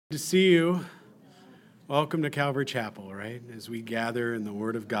To see you. Welcome to Calvary Chapel, right? As we gather in the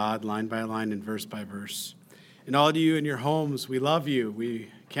Word of God, line by line and verse by verse. And all of you in your homes, we love you.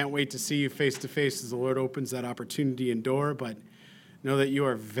 We can't wait to see you face to face as the Lord opens that opportunity and door, but know that you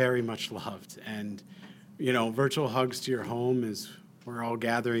are very much loved. And, virtual hugs to your home as we're all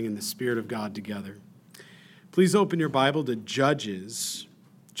gathering in the Spirit of God together. Please open your Bible to Judges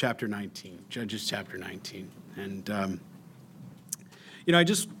chapter 19. Judges chapter 19. And,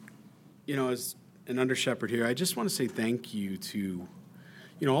 as an under shepherd here, I just want to say thank you to,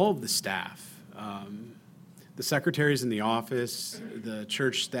 all of the staff, the secretaries in the office, the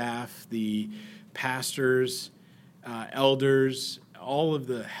church staff, the pastors, elders, all of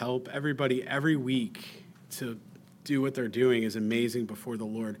the help, everybody every week to do what they're doing is amazing before the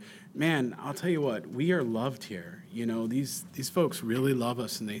Lord. Man, I'll tell you what, we are loved here. These folks really love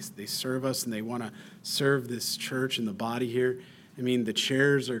us, and they serve us, and they want to serve this church and the body here. I mean, the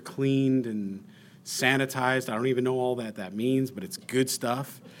chairs are cleaned and sanitized. I don't even know all that means, but it's good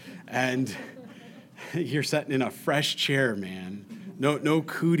stuff. And you're sitting in a fresh chair, man. No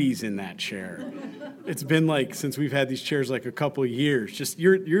cooties in that chair. It's been since we've had these chairs a couple of years. Just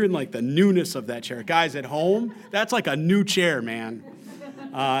you're in the newness of that chair. Guys at home, that's like a new chair, man.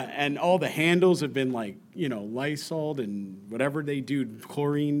 And all the handles have been Lysoled and whatever they do,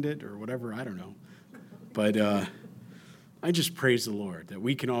 chlorined it or whatever, I don't know. But I just praise the Lord that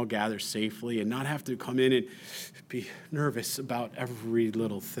we can all gather safely and not have to come in and be nervous about every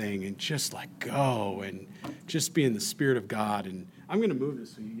little thing and just let go and just be in the Spirit of God. And I'm going to move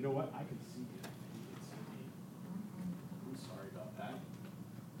this so you know what? I can see you. I'm sorry about that.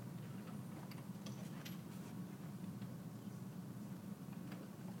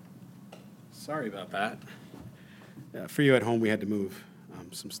 Sorry about that. For you at home, we had to move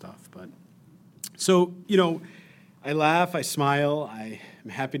some stuff. But so, I laugh, I smile, I'm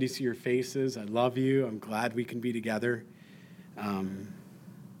happy to see your faces, I love you, I'm glad we can be together.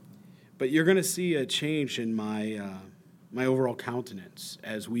 But you're going to see a change in my overall countenance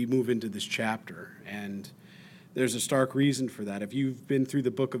as we move into this chapter, and there's a stark reason for that. If you've been through the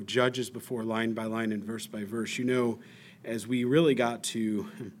book of Judges before, line by line and verse by verse, as we really got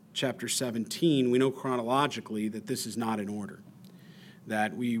to chapter 17, we know chronologically that this is not in order.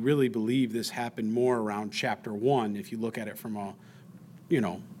 That we really believe this happened more around chapter 1, if you look at it from a,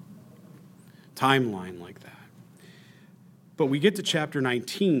 timeline like that. But we get to chapter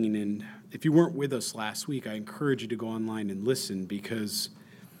 19, and if you weren't with us last week, I encourage you to go online and listen, because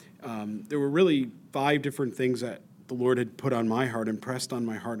there were really 5 different things that the Lord had put on my heart, impressed on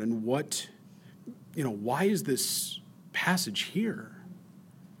my heart, and why is this passage here?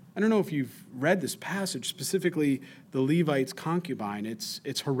 I don't know if you've read this passage, specifically the Levite's concubine.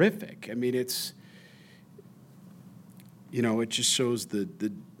 It's horrific. I mean, it just shows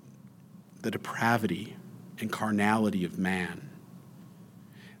the depravity and carnality of man.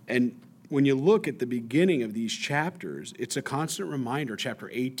 And when you look at the beginning of these chapters, it's a constant reminder. Chapter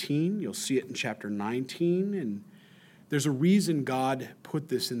 18, you'll see it in chapter 19, and there's a reason God put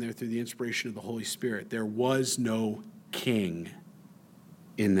this in there through the inspiration of the Holy Spirit. There was no king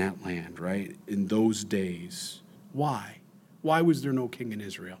in that land, right? In those days. Why? Why was there no king in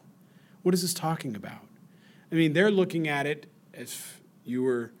Israel? What is this talking about? I mean, they're looking at it as you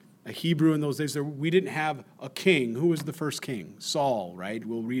were a Hebrew in those days. We didn't have a king. Who was the first king? Saul, right?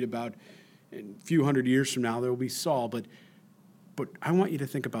 We'll read about in a few hundred years from now, there will be Saul. But I want you to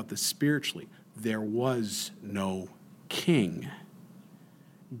think about this spiritually. There was no king.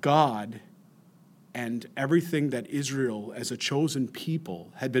 God and everything that Israel, as a chosen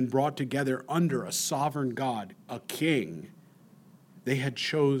people, had been brought together under a sovereign God, a king, they had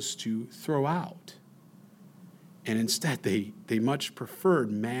chose to throw out. And instead, they much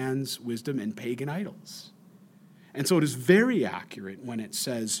preferred man's wisdom and pagan idols. And so it is very accurate when it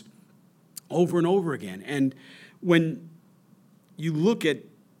says over and over again. And when you look at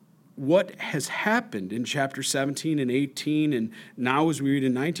what has happened in chapter 17 and 18, and now as we read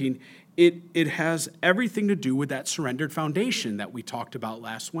in 19, it has everything to do with that surrendered foundation that we talked about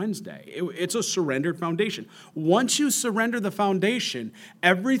last Wednesday. It's a surrendered foundation. Once you surrender the foundation,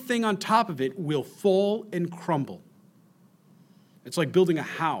 everything on top of it will fall and crumble. It's like building a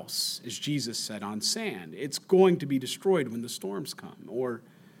house, as Jesus said, on sand. It's going to be destroyed when the storms come. Or,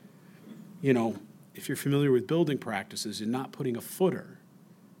 if you're familiar with building practices and not putting a footer,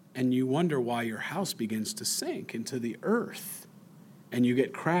 and you wonder why your house begins to sink into the earth, and you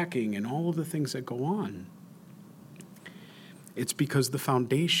get cracking and all of the things that go on. It's because the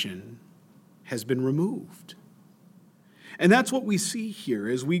foundation has been removed. And that's what we see here.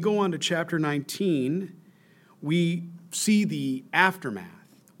 As we go on to chapter 19, we see the aftermath.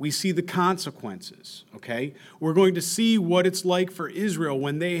 We see the consequences, okay? We're going to see what it's like for Israel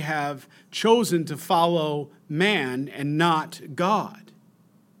when they have chosen to follow man and not God.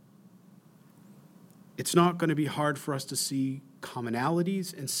 It's not going to be hard for us to see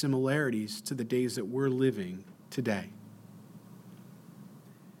commonalities and similarities to the days that we're living today.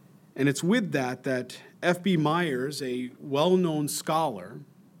 And it's with that F.B. Myers, a well-known scholar,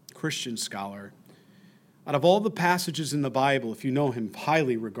 Christian scholar, out of all the passages in the Bible, if you know him,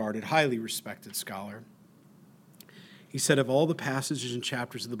 highly regarded, highly respected scholar, he said of all the passages and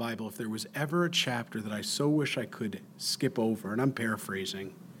chapters of the Bible, if there was ever a chapter that I so wish I could skip over, and I'm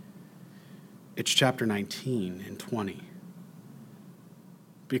paraphrasing, it's chapter 19 and 20.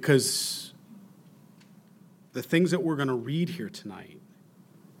 Because the things that we're going to read here tonight,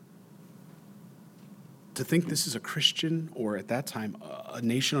 to think this is a Christian, or at that time, a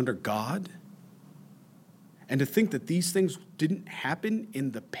nation under God, and to think that these things didn't happen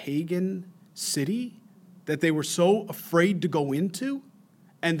in the pagan city that they were so afraid to go into,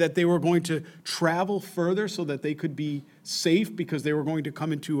 and that they were going to travel further so that they could be safe because they were going to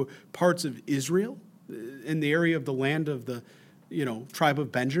come into parts of Israel in the area of the land of the, tribe of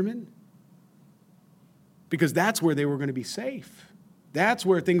Benjamin. Because that's where they were going to be safe. That's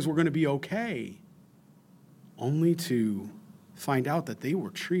where things were going to be okay. Only to find out that they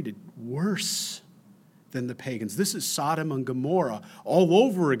were treated worse than the pagans. This is Sodom and Gomorrah all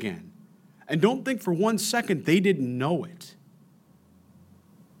over again. And don't think for 1 second they didn't know it.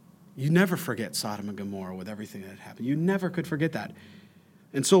 You never forget Sodom and Gomorrah with everything that happened. You never could forget that.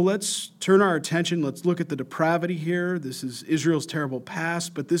 And so let's turn our attention. Let's look at the depravity here. This is Israel's terrible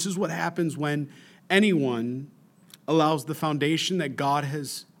past, but this is what happens when anyone allows the foundation that God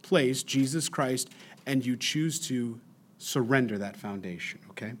has placed, Jesus Christ, and you choose to surrender that foundation,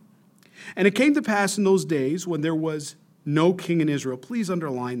 okay? And it came to pass in those days when there was no king in Israel. Please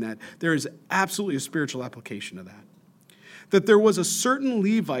underline that. There is absolutely a spiritual application of that. That there was a certain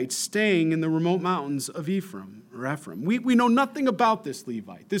Levite staying in the remote mountains of Ephraim. We know nothing about this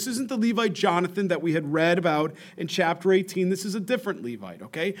Levite. This isn't the Levite Jonathan that we had read about in chapter 18. This is a different Levite,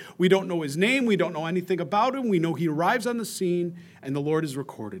 okay? We don't know his name. We don't know anything about him. We know he arrives on the scene, and the Lord has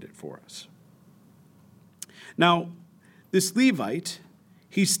recorded it for us. Now, this Levite,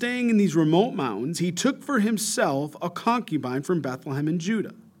 he's staying in these remote mountains. He took for himself a concubine from Bethlehem in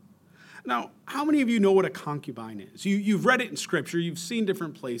Judah. Now, how many of you know what a concubine is? You've read it in Scripture. You've seen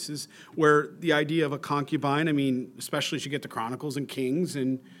different places where the idea of a concubine, especially as you get to Chronicles and Kings,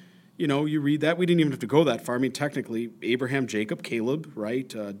 and, you read that. We didn't even have to go that far. Technically, Abraham, Jacob, Caleb,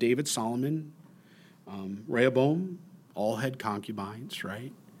 right? David, Solomon, Rehoboam, all had concubines,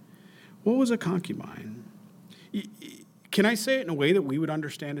 right? What was a concubine? Can I say it in a way that we would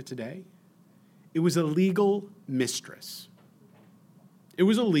understand it today? It was a legal mistress. It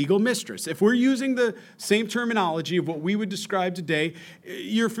was a legal mistress. If we're using the same terminology of what we would describe today,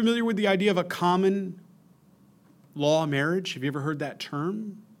 you're familiar with the idea of a common law marriage. Have you ever heard that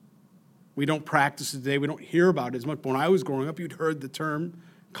term? We don't practice it today. We don't hear about it as much. But when I was growing up, you'd heard the term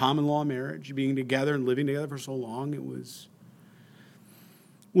common law marriage, being together and living together for so long.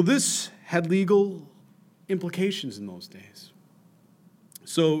 This had legal implications in those days.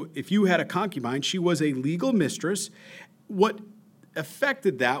 So if you had a concubine, she was a legal mistress. What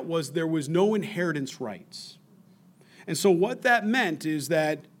affected that was there was no inheritance rights. And so what that meant is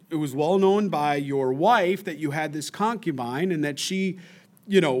that it was well known by your wife that you had this concubine and that she,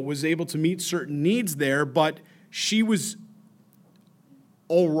 was able to meet certain needs there, but she was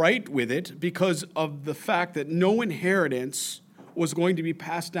all right with it because of the fact that no inheritance was going to be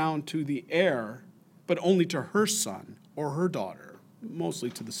passed down to the heir, but only to her son or her daughter, mostly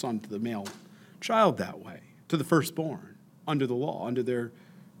to the son, to the male child that way, to the firstborn. Under the law, under their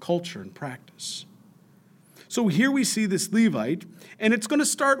culture and practice. So here we see this Levite, and it's going to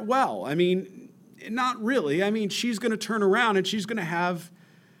start well. Not really. She's going to turn around and she's going to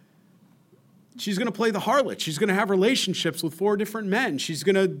play the harlot. She's going to have relationships with 4 different men. She's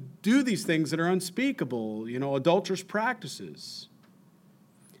going to do these things that are unspeakable, adulterous practices.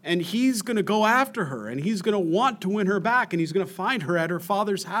 And he's going to go after her, and he's going to want to win her back, and he's going to find her at her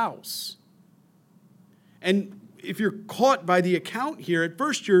father's house. And if you're caught by the account here, at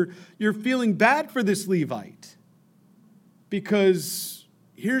first you're feeling bad for this Levite. Because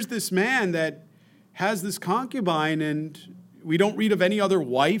here's this man that has this concubine, and we don't read of any other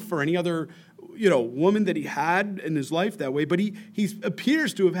wife or any other, woman that he had in his life that way, but he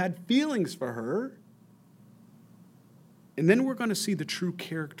appears to have had feelings for her. And then we're going to see the true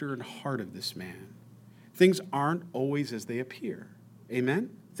character and heart of this man. Things aren't always as they appear.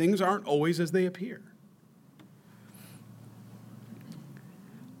 Amen? Things aren't always as they appear.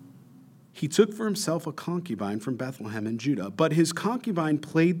 he took for himself a concubine from Bethlehem in Judah. But his concubine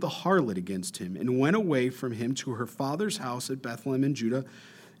played the harlot against him and went away from him to her father's house at Bethlehem in Judah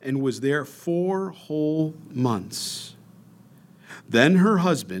and was there 4 whole months. Then her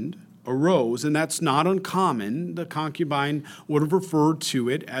husband arose, and that's not uncommon. The concubine would have referred to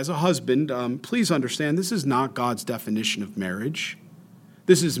it as a husband. Please understand, this is not God's definition of marriage.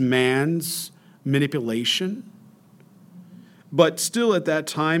 This is man's manipulation. But still at that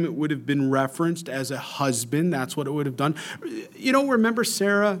time, it would have been referenced as a husband. That's what it would have done. You don't remember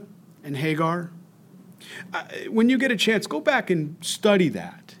Sarah and Hagar? When you get a chance, go back and study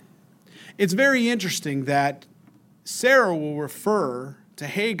that. It's very interesting that Sarah will refer to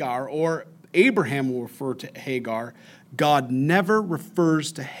Hagar, or Abraham will refer to Hagar. God never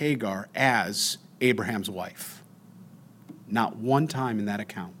refers to Hagar as Abraham's wife. Not one time in that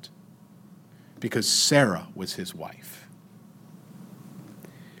account. Because Sarah was his wife.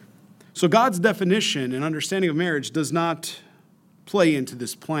 So God's definition and understanding of marriage does not play into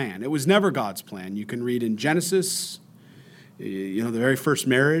this plan. It was never God's plan. You can read in Genesis, the very first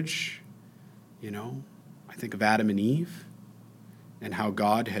marriage, I think of Adam and Eve and how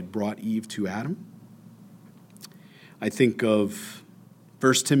God had brought Eve to Adam. I think of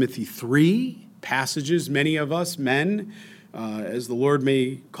 1 Timothy 3 passages, many of us men, as the Lord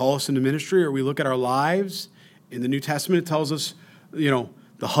may call us into ministry, or we look at our lives. In the New Testament, it tells us,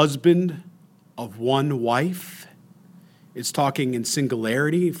 the husband of one wife. It's talking in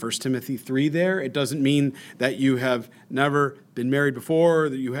singularity, 1 Timothy 3 there. It doesn't mean that you have never been married before, or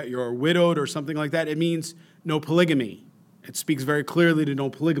that you're widowed or something like that. It means no polygamy. It speaks very clearly to no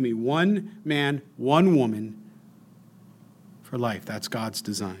polygamy. One man, one woman for life. That's God's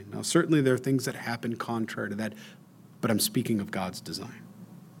design. Now, certainly there are things that happen contrary to that, but I'm speaking of God's design.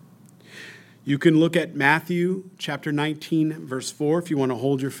 You can look at Matthew chapter 19, verse 4, if you want to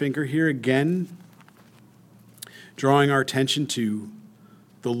hold your finger here again, drawing our attention to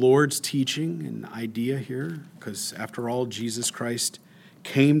the Lord's teaching and idea here, because after all, Jesus Christ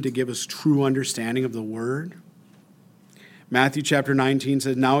came to give us true understanding of the Word. Matthew chapter 19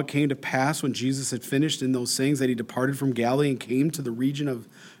 says, "Now it came to pass when Jesus had finished in those sayings that he departed from Galilee and came to the region of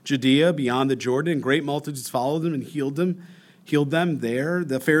Judea beyond the Jordan, and great multitudes followed him and healed them there.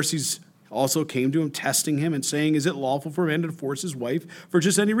 The Pharisees also came to him, testing him and saying, 'Is it lawful for a man to divorce his wife for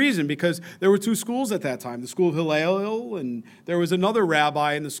just any reason?' Because there were 2 schools at that time, the school of Hillel, and there was another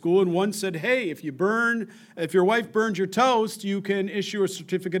rabbi in the school, and one said, 'Hey, if your wife burns your toast, you can issue a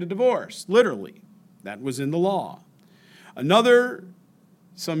certificate of divorce.' Literally, that was in the law.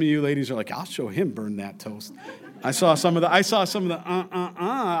 Some of you ladies are like, 'I'll show him burn that toast.' I saw some of the,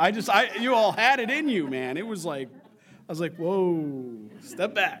 you all had it in you, man. It was like, I was like, whoa,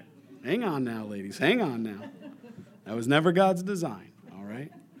 step back. Hang on now, ladies, hang on now. That was never God's design, all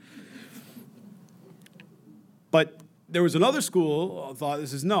right? But there was another school thought,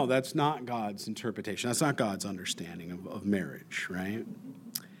 that's not God's interpretation. That's not God's understanding of marriage, right?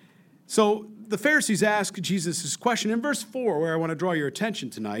 So the Pharisees ask Jesus this question in verse 4, where I want to draw your attention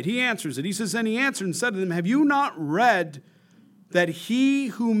tonight. He answers it. He says, "And he answered and said to them, 'Have you not read that he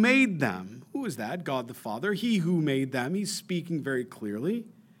who made them,'" who is that? God the Father. "He who made them," he's speaking very clearly.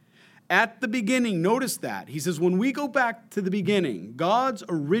 "At the beginning," notice that. He says, when we go back to the beginning, God's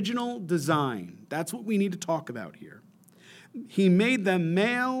original design, that's what we need to talk about here. "He made them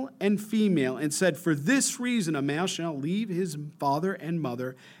male and female and said, 'For this reason a male shall leave his father and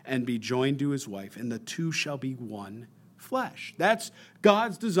mother and be joined to his wife, and the 2 shall be one flesh.'" That's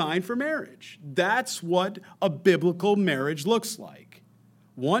God's design for marriage. That's what a biblical marriage looks like.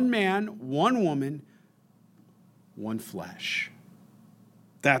 One man, one woman, one flesh.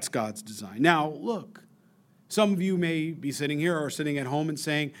 That's God's design. Now, look, some of you may be sitting here or sitting at home and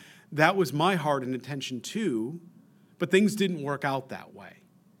saying, "That was my heart and intention too, but things didn't work out that way.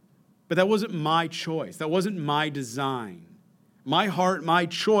 But that wasn't my choice. That wasn't my design. My heart, my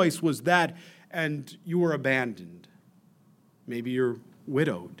choice was that, and you were abandoned. Maybe you're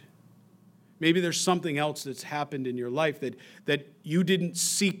widowed. Maybe there's something else that's happened in your life that you didn't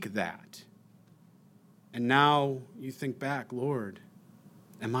seek that. And now you think back, Lord,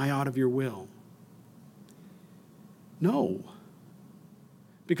 am I out of your will?" No.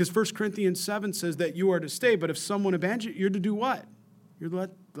 Because 1 Corinthians 7 says that you are to stay, but if someone abandons you, you're to do what? You're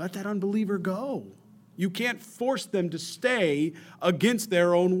to let that unbeliever go. You can't force them to stay against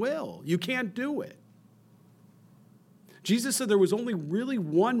their own will. You can't do it. Jesus said there was only really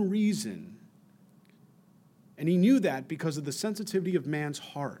one reason, and he knew that because of the sensitivity of man's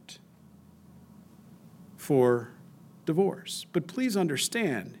heart for divorce. But please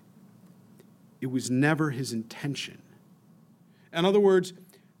understand, it was never his intention. In other words,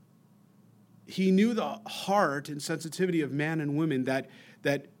 he knew the heart and sensitivity of man and women, that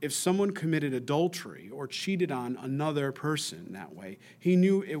if someone committed adultery or cheated on another person that way, he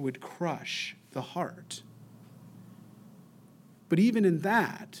knew it would crush the heart. But even in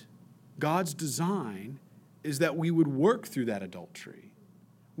that, God's design is that we would work through that adultery.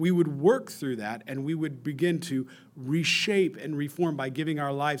 We would work through that, and we would begin to reshape and reform by giving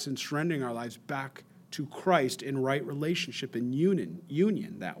our lives and surrendering our lives back to Christ in right relationship and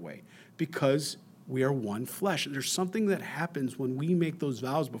union that way, because we are one flesh. There's something that happens when we make those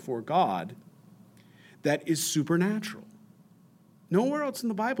vows before God that is supernatural. Nowhere else in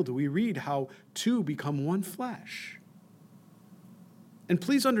the Bible do we read how two become one flesh. And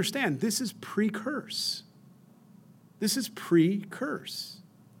please understand, this is pre-curse. This is pre-curse.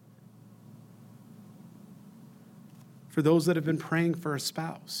 For those that have been praying for a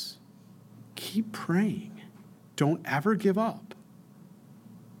spouse, keep praying. Don't ever give up.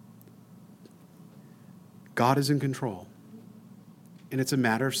 God is in control, and it's a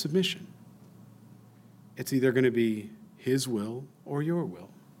matter of submission. It's either going to be his will or your will.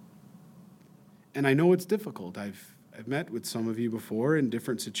 And I know it's difficult. I've met with some of you before in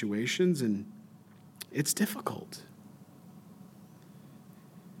different situations, and it's difficult.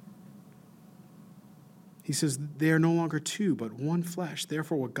 He says, they are no longer two, but one flesh.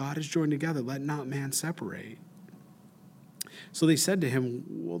 Therefore, what God has joined together, let not man separate. So they said to him,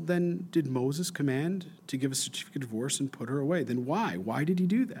 well, then did Moses command to give a certificate of divorce and put her away? Then why? Why did he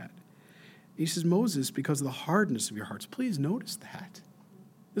do that? He says, Moses, because of the hardness of your hearts. Please notice that.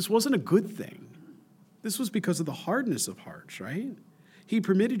 This wasn't a good thing. This was because of the hardness of hearts, right? He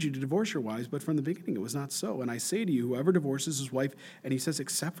permitted you to divorce your wives, but from the beginning it was not so. And I say to you, whoever divorces his wife, and he says,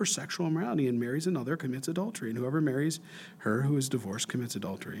 except for sexual immorality, and marries another, commits adultery. And whoever marries her who is divorced commits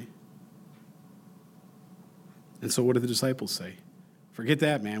adultery. And so what do the disciples say? Forget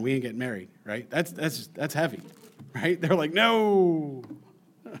that, man. We ain't getting married, right? That's heavy, right? They're like, no.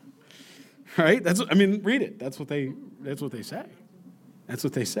 Right? Read it. That's what they say. That's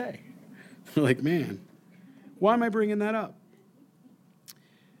what they say. They're like, man, why am I bringing that up?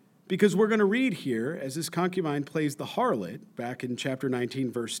 Because we're going to read here, as this concubine plays the harlot, back in chapter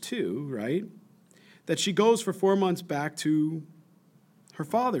 19, verse 2, right? That she goes for 4 months back to her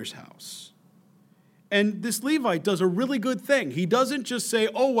father's house. And this Levite does a really good thing. He doesn't just say,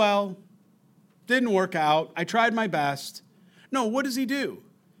 oh, well, didn't work out. I tried my best. No, what does he do?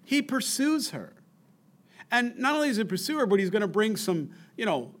 He pursues her. And not only does he pursue her, but he's going to bring some,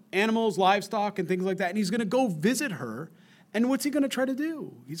 animals, livestock, and things like that. And he's going to go visit her. And what's he going to try to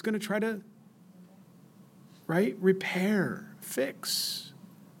do? He's going to try to, repair, fix,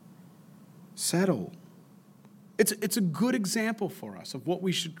 settle. It's a good example for us of what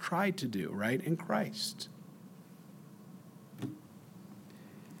we should try to do, right, in Christ.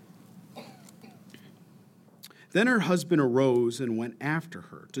 Then her husband arose and went after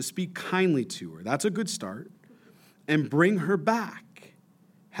her to speak kindly to her. That's a good start. And bring her back,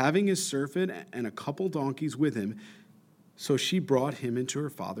 having his servant and a couple donkeys with him. So she brought him into her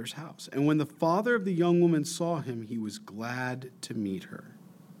father's house. And when the father of the young woman saw him, he was glad to meet her.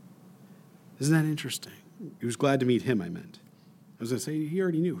 Isn't that interesting? He was glad to meet him, I meant. I was going to say, he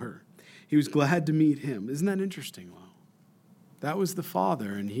already knew her. He was glad to meet him. Isn't that interesting? Well, that was the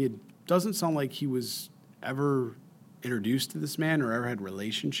father, and doesn't sound like he was ever introduced to this man or ever had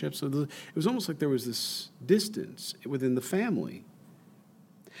relationships with him. It was almost like there was this distance within the family.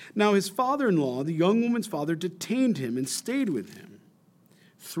 Now his father-in-law, the young woman's father, detained him and stayed with him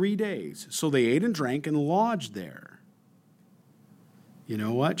 3 days. So they ate and drank and lodged there. You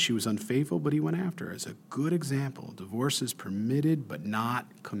know what? She was unfaithful, but he went after her. As a good example, divorce is permitted but not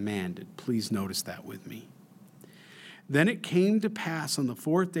commanded. Please notice that with me. Then it came to pass on the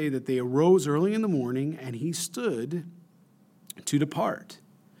 4th day that they arose early in the morning, and he stood to depart.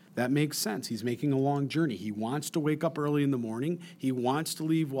 That makes sense. He's making a long journey. He wants to wake up early in the morning. He wants to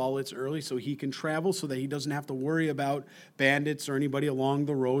leave while it's early so he can travel, so that he doesn't have to worry about bandits or anybody along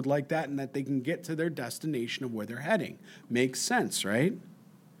the road like that, and that they can get to their destination of where they're heading. Makes sense, right?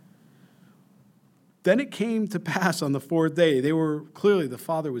 Then it came to pass on the 4th day, the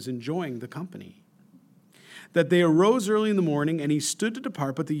father was enjoying the company, that they arose early in the morning, and he stood to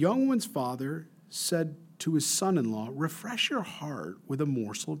depart, but the young woman's father said to his son-in-law, refresh your heart with a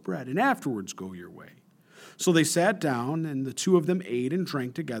morsel of bread, and afterwards go your way. So they sat down, and the two of them ate and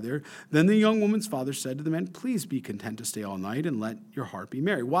drank together. Then the young woman's father said to the men, please be content to stay all night and let your heart be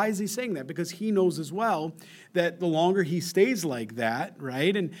merry. Why is he saying that? Because he knows as well that the longer he stays like that,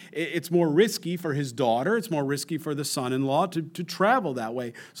 right, and it's more risky for his daughter, it's more risky for the son-in-law to travel that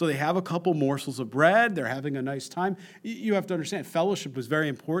way. So they have a couple morsels of bread, they're having a nice time. You have to understand, fellowship was very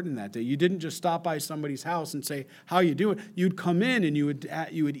important that day. You didn't just stop by somebody's house and say, how you doing? You'd come in and you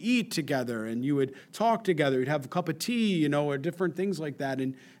would eat together and you would talk together. You'd have a cup of tea, or different things like that,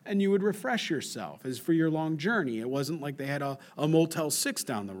 and you would refresh yourself as for your long journey. It wasn't like they had a Motel 6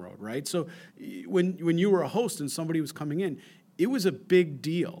 down the road, right? So when you were a host and somebody was coming in, it was a big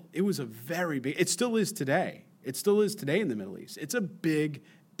deal. It was a very big, it still is today. It still is today in the Middle East. It's a big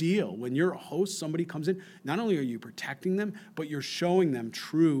deal. When you're a host, somebody comes in, not only are you protecting them, but you're showing them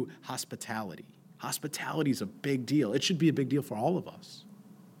true hospitality. Hospitality is a big deal. It should be a big deal for all of us.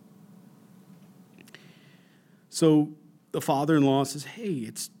 So the father-in-law says, hey,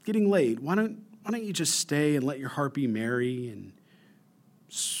 it's getting late. Why don't you just stay and let your heart be merry?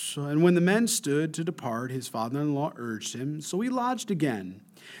 And when the men stood to depart, his father-in-law urged him. So he lodged again.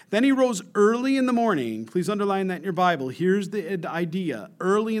 Then he rose early in the morning. Please underline that in your Bible. Here's the idea.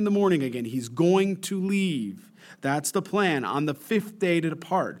 Early in the morning again. He's going to leave. That's the plan, on the 5th day to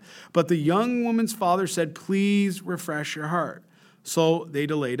depart. But the young woman's father said, please refresh your heart. So they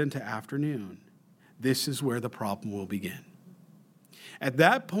delayed until afternoon. This is where the problem will begin. At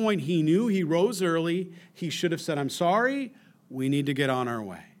that point, he knew he rose early. He should have said, I'm sorry, we need to get on our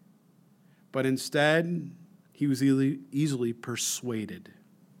way. But instead, he was easily persuaded.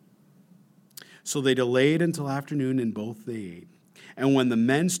 So they delayed until afternoon, and both they ate. And when the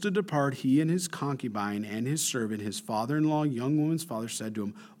men stood to depart, he and his concubine and his servant, his father-in-law, young woman's father, said to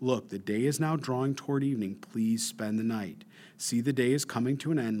him, look, the day is now drawing toward evening. Please spend the night. See, the day is coming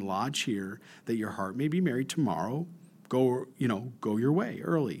to an end. Lodge here, that your heart may be merry tomorrow. Go your way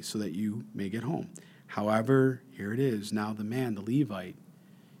early, so that you may get home. However, here it is. Now the man, the Levite,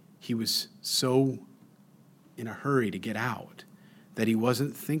 he was so in a hurry to get out that he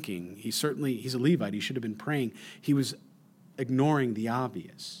wasn't thinking. He's a Levite. He should have been praying. He was ignoring the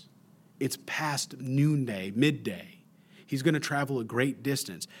obvious. It's past noonday, midday. He's going to travel a great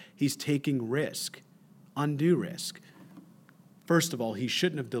distance. He's taking risk, undue risk. First of all, he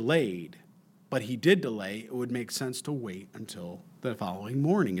shouldn't have delayed, but he did delay. It would make sense to wait until the following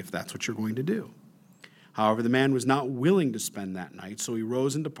morning if that's what you're going to do. However, the man was not willing to spend that night, so he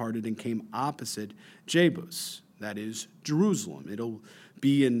rose and departed and came opposite Jebus, that is Jerusalem. It'll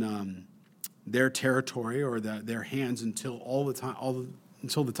be in their territory or their hands until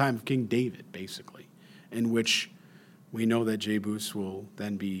until the time of King David, basically, in which we know that Jebus will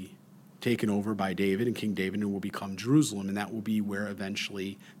then be taken over by David and King David, and will become Jerusalem, and that will be where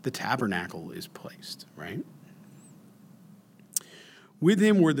eventually the tabernacle is placed, right? With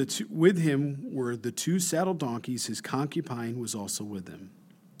him were the two saddled donkeys. His concubine was also with him.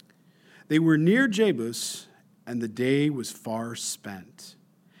 They were near Jebus, and the day was far spent.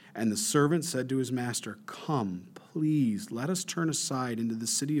 And the servant said to his master, come, please, let us turn aside into the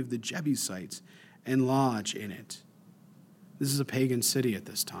city of the Jebusites and lodge in it. This is a pagan city at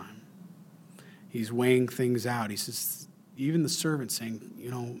this time. He's weighing things out. He says, even the servant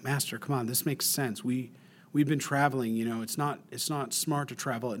saying, master, come on, this makes sense. We've been traveling, it's not smart to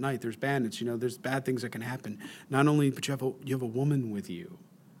travel at night. There's bandits, there's bad things that can happen. Not only, but you have a woman with you.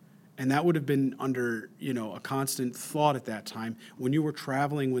 And that would have been under, a constant thought at that time. When you were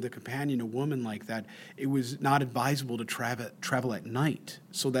traveling with a companion, a woman like that, it was not advisable to travel at night.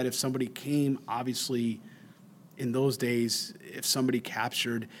 So that if somebody came, obviously, in those days, if somebody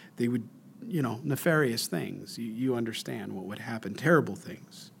captured, they would, nefarious things. You understand what would happen, terrible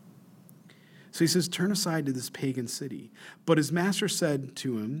things. So he says, turn aside to this pagan city. But his master said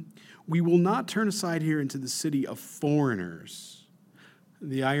to him, we will not turn aside here into the city of foreigners.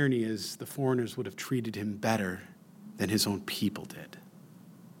 The irony is the foreigners would have treated him better than his own people did.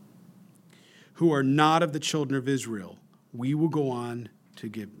 Who are not of the children of Israel. We will go on to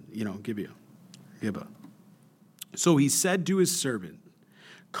Gibeah. So he said to his servant,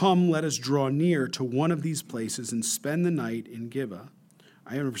 come, let us draw near to one of these places and spend the night in Gibeah.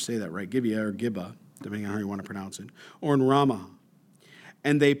 I never say that right, Gibeah or Gibeah, depending on how you want to pronounce it, or in Ramah.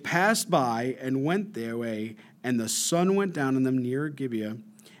 And they passed by and went their way, and the sun went down on them near Gibeah,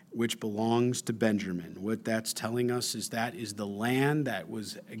 which belongs to Benjamin. What that's telling us is that is the land that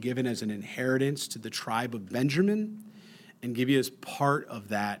was given as an inheritance to the tribe of Benjamin, and Gibeah is part of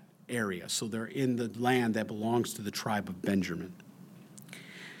that area. So they're in the land that belongs to the tribe of Benjamin.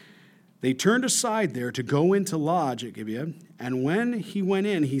 They turned aside there to go in to lodge at Gibeah, and when he went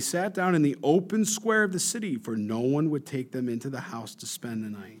in, he sat down in the open square of the city, for no one would take them into the house to spend the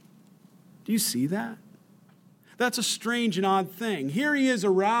night. Do you see that? That's a strange and odd thing. Here he is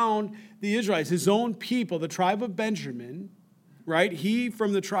around the Israelites, his own people, the tribe of Benjamin, right? He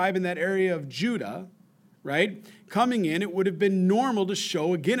from the tribe in that area of Judah, right? Coming in, it would have been normal to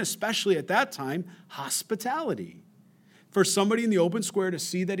show, again, especially at that time, hospitality. For somebody in the open square to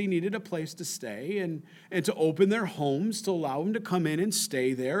see that he needed a place to stay and to open their homes to allow him to come in and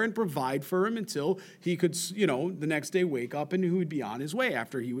stay there and provide for him until he could, the next day wake up and he would be on his way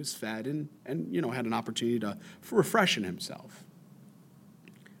after he was fed and had an opportunity to refreshen himself.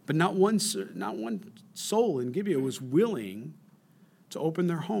 But not one soul in Gibeah was willing to open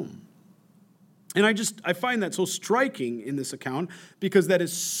their home. And I find that so striking in this account because that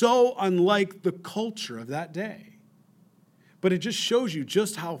is so unlike the culture of that day. But it just shows you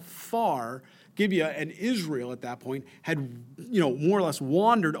just how far Gibeah and Israel at that point had, more or less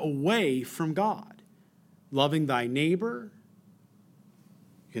wandered away from God. Loving thy neighbor,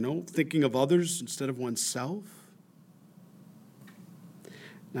 thinking of others instead of oneself.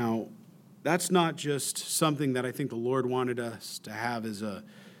 Now, that's not just something that I think the Lord wanted us to have as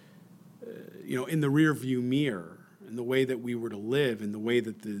in the rear view mirror, in the way that we were to live, in the way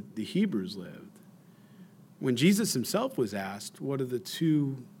that the Hebrews lived. When Jesus himself was asked, what are the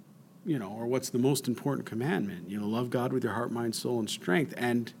two, or what's the most important commandment? Love God with your heart, mind, soul, and strength.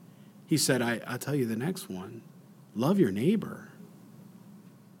 And he said, I'll tell you the next one. Love your neighbor.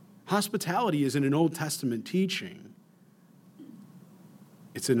 Hospitality isn't an Old Testament teaching.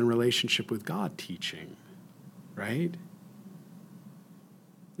 It's in a relationship with God teaching, right?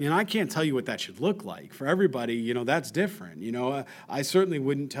 I can't tell you what that should look like. For everybody, that's different. I certainly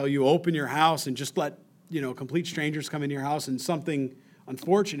wouldn't tell you open your house and just let complete strangers come into your house and something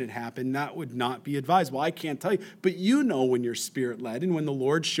unfortunate happen. That would not be advisable. I can't tell you. But when you're Spirit-led and when the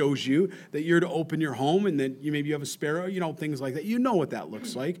Lord shows you that you're to open your home and that maybe you have a sparrow, things like that. What that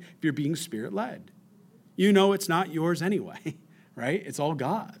looks like if you're being Spirit-led. It's not yours anyway, right? It's all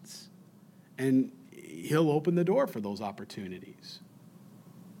God's. And he'll open the door for those opportunities.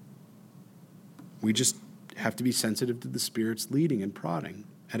 We just have to be sensitive to the Spirit's leading and prodding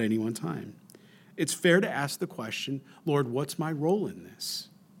at any one time. It's fair to ask the question, Lord, what's my role in this?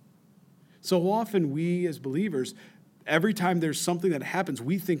 So often we as believers, every time there's something that happens,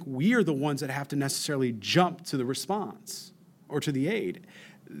 we think we are the ones that have to necessarily jump to the response or to the aid.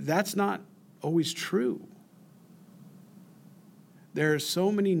 That's not always true. There are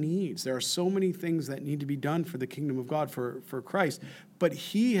so many needs. There are so many things that need to be done for the kingdom of God, for Christ. But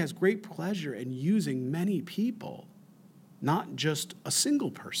he has great pleasure in using many people, not just a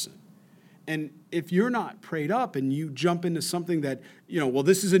single person. And if you're not prayed up and you jump into something that,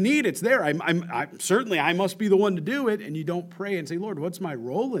 this is a need, it's there. I must be the one to do it. And you don't pray and say, Lord, what's my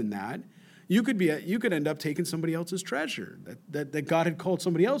role in that? You could end up taking somebody else's treasure, that God had called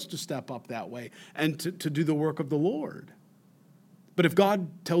somebody else to step up that way and to do the work of the Lord. But if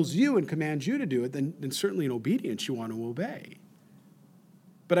God tells you and commands you to do it, then certainly in obedience you want to obey.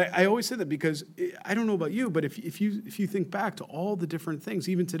 But I always say that because I don't know about you, but if you think back to all the different things,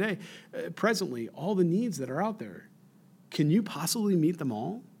 even today, presently, all the needs that are out there, can you possibly meet them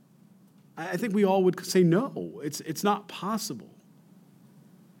all? I think we all would say no, it's not possible.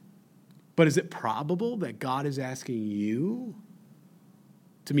 But is it probable that God is asking you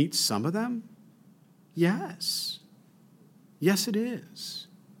to meet some of them? Yes. Yes, it is.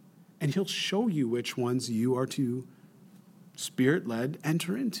 And he'll show you which ones you are to Spirit-led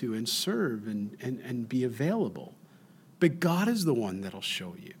enter into and serve and be available. But God is the one that'll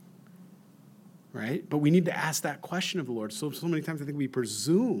show you, right? But we need to ask that question of the Lord. So many times I think we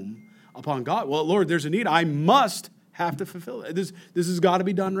presume upon God. Well, Lord, there's a need. I must have to fulfill it. This has got to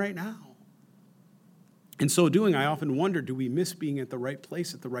be done right now. In so doing, I often wonder, do we miss being at the right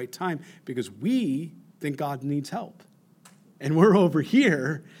place at the right time because we think God needs help? And we're over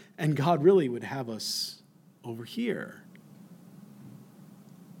here, and God really would have us over here.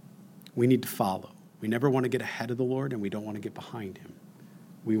 We need to follow. We never want to get ahead of the Lord, and we don't want to get behind him.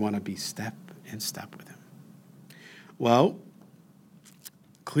 We want to be step in step with him. Well,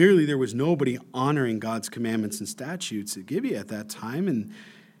 clearly there was nobody honoring God's commandments and statutes at Gibeah at that time, and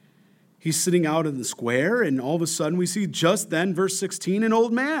he's sitting out in the square, and all of a sudden we see just then, verse 16, an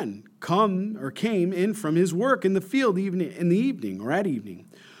old man came in from his work in the field at evening,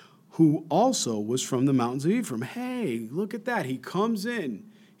 who also was from the mountains of Ephraim. Hey, look at that. He comes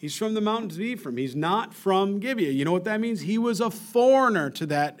in. He's from the mountains of Ephraim. He's not from Gibeah. You know what that means? He was a foreigner to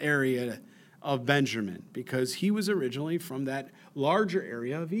that area of Benjamin because he was originally from that larger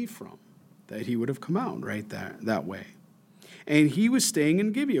area of Ephraim. that he would have come out right that way. And he was staying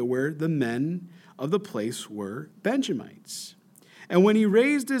in Gibeah, where the men of the place were Benjamites. And when he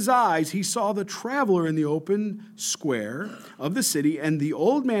raised his eyes, he saw the traveler in the open square of the city. And the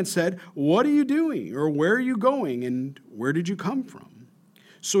old man said, "What are you doing? Or where are you going? And where did you come from?"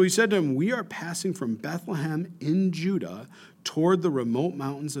 So he said to him, "We are passing from Bethlehem in Judah toward the remote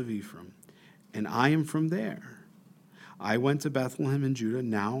mountains of Ephraim, and I am from there. I went to Bethlehem in Judah.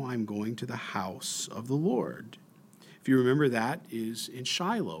 Now I'm going to the house of the Lord." If you remember, that is in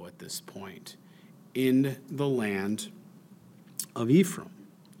Shiloh at this point, in the land of Ephraim.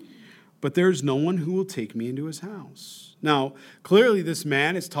 "But there's no one who will take me into his house." Now, clearly this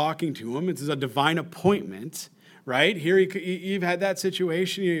man is talking to him. It's a divine appointment, right? Here you've had that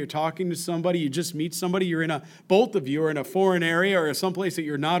situation. You're talking to somebody. You just meet somebody. Both of you are in a foreign area or someplace that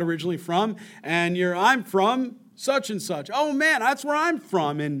you're not originally from. And I'm from such and such. "Oh, man, that's where I'm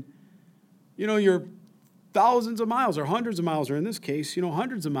from." And, you're thousands of miles or hundreds of miles, or in this case,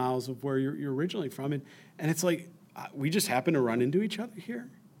 hundreds of miles of where you're originally from. And it's like, we just happen to run into each other here.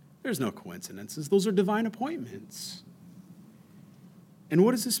 There's no coincidences. Those are divine appointments. And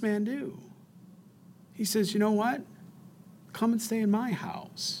what does this man do? He says, "You know what? Come and stay in my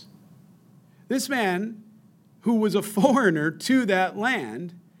house." This man, who was a foreigner to that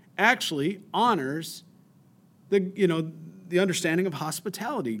land, actually honors the understanding of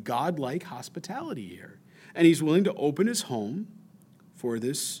hospitality, God-like hospitality here. And he's willing to open his home for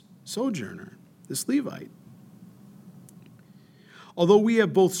this sojourner, this Levite. "Although we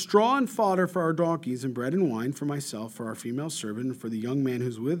have both straw and fodder for our donkeys and bread and wine for myself, for our female servant, and for the young man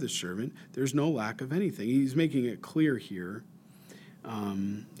who's with the servant, there's no lack of anything." He's making it clear here.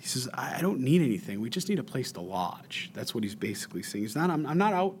 He says, I don't need anything. We just need a place to lodge. That's what he's basically saying. I'm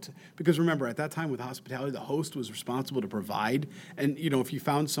not out, because remember, at that time with hospitality, the host was responsible to provide. And, if you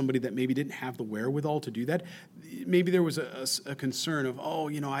found somebody that maybe didn't have the wherewithal to do that, maybe there was a concern of,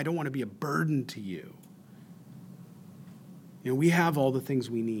 I don't want to be a burden to you. We have all the things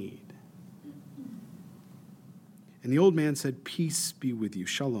we need. And the old man said, "Peace be with you,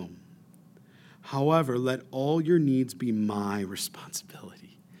 shalom. However, let all your needs be my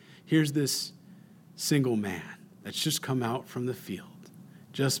responsibility." Here's this single man that's just come out from the field,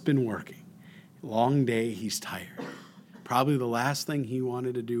 just been working. Long day, he's tired. Probably the last thing he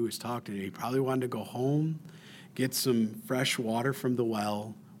wanted to do was talk to me. He probably wanted to go home, get some fresh water from the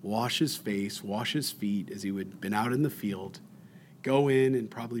well, wash his face, wash his feet as he had been out in the field, go in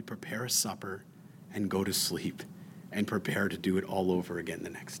and probably prepare a supper and go to sleep and prepare to do it all over again the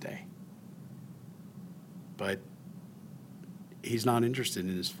next day. But he's not interested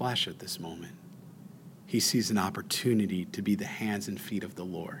in his flesh at this moment. He sees an opportunity to be the hands and feet of the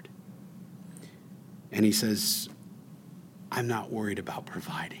Lord. And he says, "I'm not worried about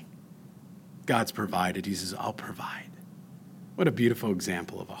providing. God's provided." He says, "I'll provide." What a beautiful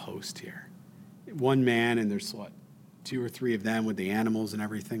example of a host here. One man, and there's 2 or 3 of them with the animals and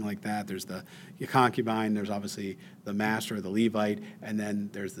everything like that. There's the concubine, there's obviously the master, the Levite, and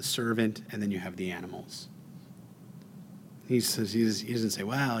then there's the servant, and then you have the animals. He says, he doesn't say,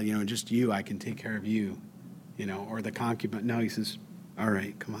 "Well, just you, I can take care of you," or the concubine. No, he says, "All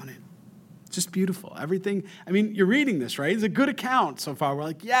right, come on in." It's just beautiful. Everything, you're reading this, right? It's a good account so far. We're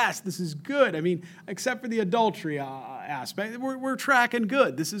like, yes, this is good. Except for the adultery aspect, we're tracking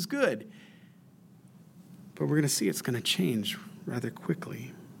good. This is good. But we're going to see it's going to change rather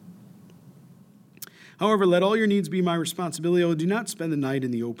quickly. "However, let all your needs be my responsibility. Oh, do not spend the night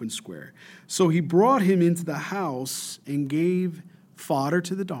in the open square." So he brought him into the house and gave fodder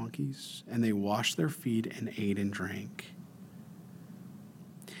to the donkeys, and they washed their feet and ate and drank.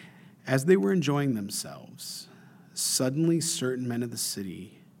 As they were enjoying themselves, suddenly certain men of the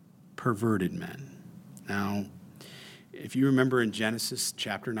city, perverted men. Now, if you remember in Genesis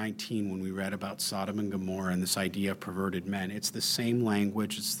chapter 19, when we read about Sodom and Gomorrah and this idea of perverted men, it's the same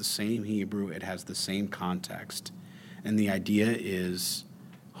language, it's the same Hebrew, it has the same context. And the idea is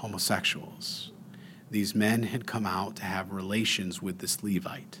homosexuals. These men had come out to have relations with this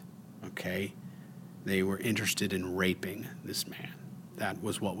Levite, okay? They were interested in raping this man. That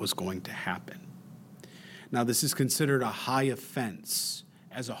was what was going to happen. Now, this is considered a high offense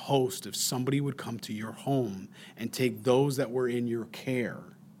as a host. If somebody would come to your home and take those that were in your care,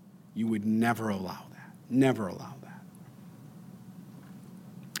 you would never allow that. Never allow that.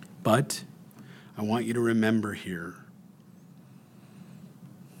 But I want you to remember here,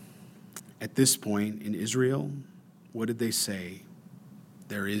 at this point in Israel, what did they say?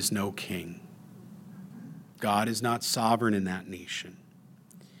 There is no king. God is not sovereign in that nation.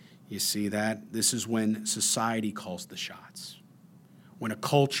 You see that? This is when society calls the shots. when a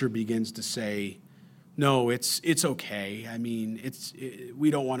culture begins to say, no, it's okay. I mean, we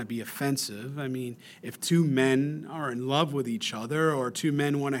don't want to be offensive. I mean, if two men are in love with each other, or two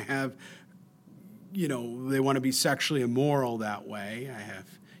men want to have, they want to be sexually immoral that way. I have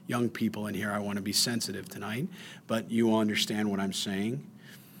young people in here. I want to be sensitive tonight, but you understand what I'm saying.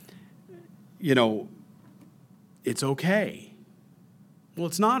 It's okay. Well,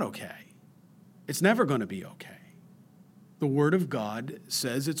 it's not okay. It's never going to be okay. The Word of God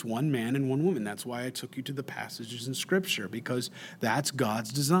says it's one man and one woman. That's why I took you to the passages in Scripture, because that's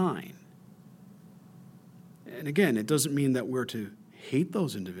God's design. And again, it doesn't mean that we're to hate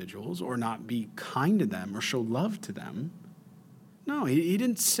those individuals or not be kind to them or show love to them. No, he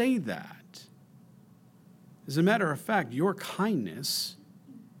didn't say that. As a matter of fact, your kindness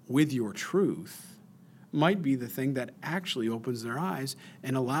with your truth might be the thing that actually opens their eyes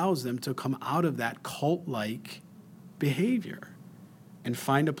and allows them to come out of that cult-like behavior and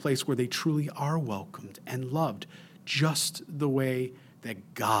find a place where they truly are welcomed and loved just the way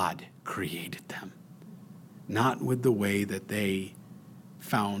that God created them, not with the way that they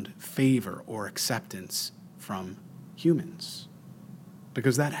found favor or acceptance from humans,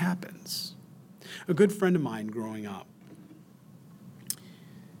 because that happens. A good friend of mine growing up,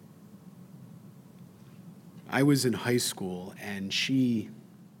 I was in high school, and she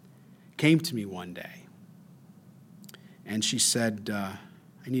came to me one day. And she said, I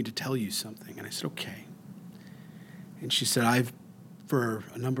need to tell you something. And I said, okay. And she said, for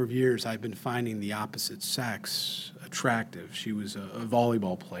a number of years, I've been finding the opposite sex attractive. She was a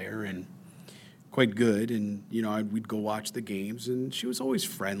volleyball player and quite good. And, we'd go watch the games. And she was always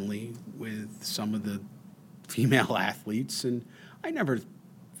friendly with some of the female athletes. And I never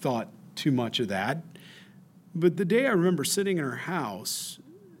thought too much of that. But the day I remember sitting in her house,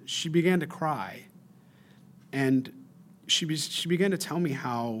 she began to cry. And she began to tell me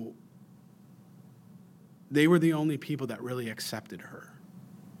how they were the only people that really accepted her.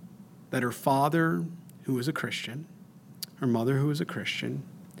 That her father, who was a Christian, her mother, who was a Christian,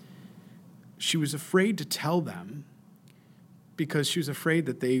 she was afraid to tell them because she was afraid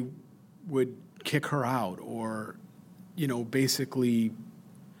that they would kick her out or, basically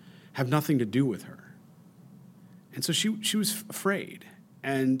have nothing to do with her. And so she was afraid.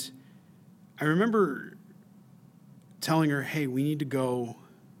 And I remember telling her, hey, we need to go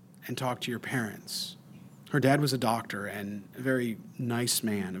and talk to your parents. Her dad was a doctor and a very nice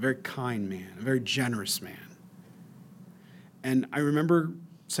man, a very kind man, a very generous man. And I remember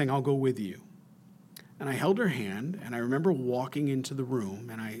saying, I'll go with you. And I held her hand, and I remember walking into the room,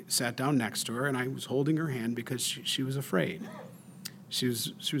 and I sat down next to her, and I was holding her hand because she was afraid. She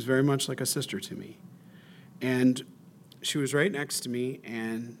was very much like a sister to me. And she was right next to me,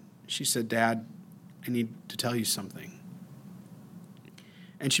 and she said, Dad, I need to tell you something.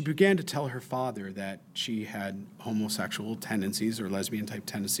 And she began to tell her father that she had homosexual tendencies or lesbian-type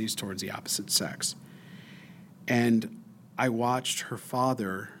tendencies towards the opposite sex. And I watched her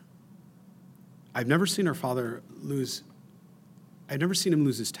father. I've never seen him lose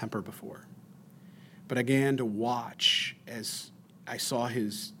his temper before. But I began to watch as I saw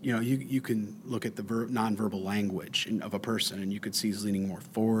his, you can look at the nonverbal language of a person, and you could see he's leaning more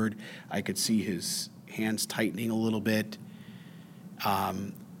forward. I could see his hands tightening a little bit.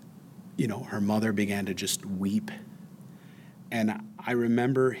 Her mother began to just weep. And I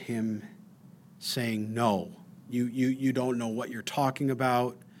remember him saying, no, you don't know what you're talking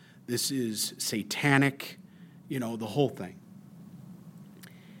about. This is satanic, the whole thing.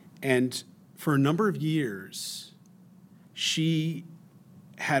 And for a number of years, she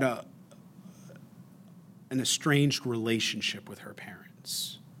had an estranged relationship with her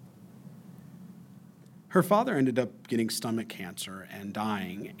parents. Her father ended up getting stomach cancer and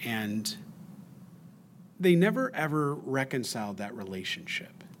dying, and they never ever reconciled that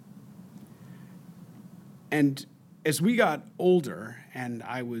relationship. And as we got older, and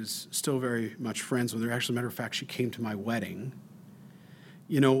I was still very much friends with her, actually, matter of fact, she came to my wedding,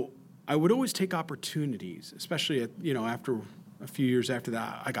 I would always take opportunities, especially after a few years after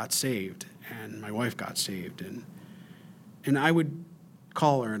that, I got saved, and my wife got saved, and I would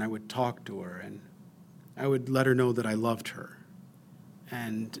call her, and I would talk to her, and I would let her know that I loved her,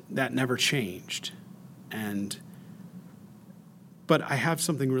 and that never changed. But I have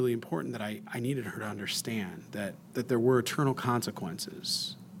something really important that I needed her to understand, that there were eternal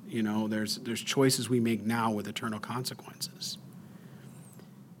consequences. There's choices we make now with eternal consequences.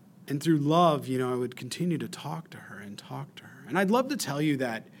 And through love, I would continue to talk to her. And I'd love to tell you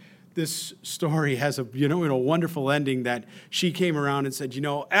that this story has a wonderful ending, that she came around and said,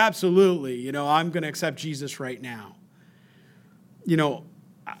 absolutely, I'm going to accept Jesus right now. you know,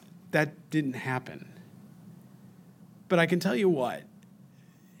 that didn't happen. But I can tell you what,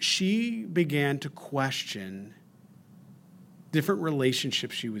 she began to question different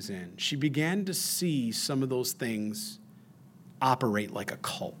relationships she was in. She began to see some of those things operate like a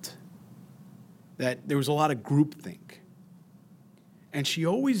cult, that there was a lot of groupthink. And she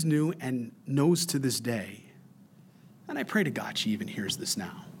always knew and knows to this day, and I pray to God she even hears this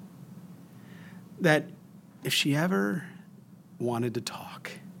now, that if she ever wanted to talk,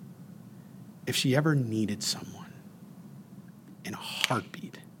 if she ever needed someone, in a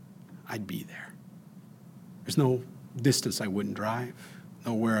heartbeat, I'd be there. There's no distance I wouldn't drive,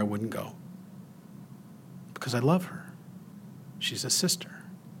 nowhere I wouldn't go, because I love her. She's a sister.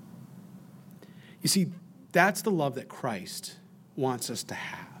 You see, that's the love that Christ wants us to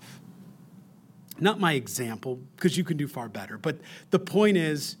have. Not my example, because you can do far better, but the point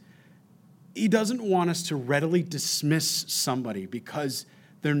is, he doesn't want us to readily dismiss somebody because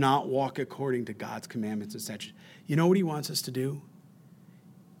they're not walking according to God's commandments and statutes. You know what he wants us to do?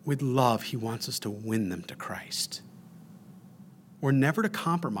 With love, he wants us to win them to Christ. We're never to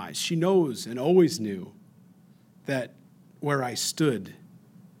compromise. She knows and always knew that where I stood,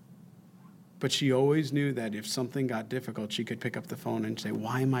 but she always knew that if something got difficult, she could pick up the phone and say,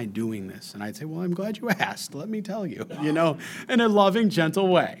 why am I doing this? And I'd say, well, I'm glad you asked. Let me tell you, in a loving, gentle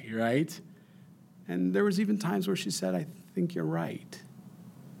way, right? And there was even times where she said, I think you're right.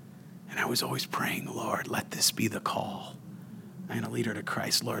 And I was always praying, Lord, let this be the call. I'm going to lead her to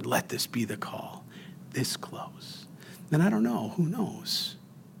Christ. Lord, let this be the call. This close. And I don't know. Who knows?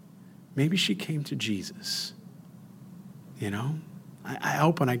 Maybe she came to Jesus. I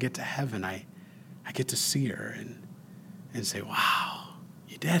hope when I get to heaven, I get to see her and say, wow,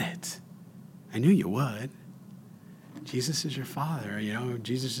 you did it. I knew you would. Jesus is your Father.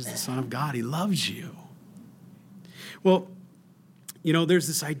 Jesus is the Son of God. He loves you. Well, there's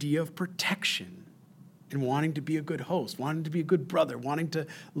this idea of protection and wanting to be a good host, wanting to be a good brother, wanting to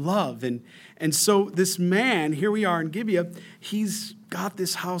love. And so this man, here we are in Gibeah, he's got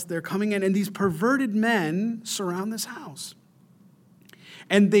this house, they're coming in, and these perverted men surround this house.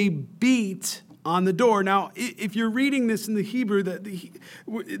 And they beat on the door. Now, if you're reading this in the Hebrew,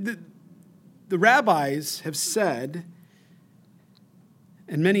 the rabbis have said,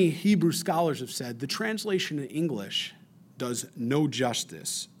 and many Hebrew scholars have said, the translation in English does no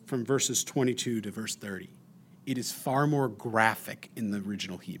justice from verses 22 to verse 30. It is far more graphic in the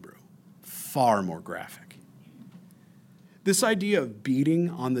original Hebrew. Far more graphic. This idea of beating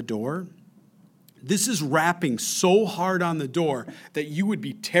on the door, this is rapping so hard on the door that you would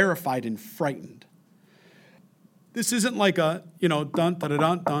be terrified and frightened. This isn't like a, dun, dun, dun,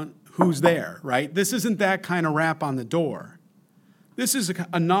 dun, dun, who's there, right? This isn't that kind of rap on the door. This is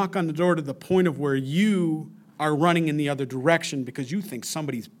a knock on the door to the point of where you are running in the other direction because you think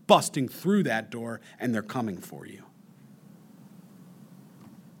somebody's busting through that door and they're coming for you.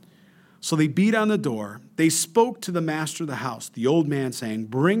 So they beat on the door. They spoke to the master of the house, the old man, saying,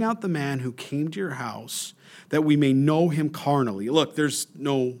 bring out the man who came to your house that we may know him carnally. Look, there's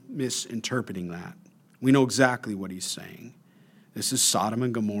no misinterpreting that. We know exactly what he's saying. This is Sodom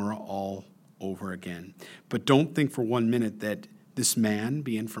and Gomorrah all over again. But don't think for 1 minute that this man,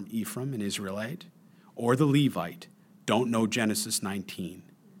 being from Ephraim, an Israelite, or the Levite, don't know Genesis 19,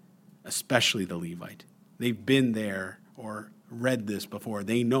 especially the Levite. They've been there or read this before.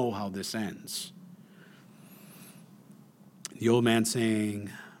 They know how this ends. The old man saying,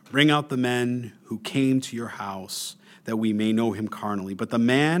 bring out the men who came to your house that we may know him carnally. But the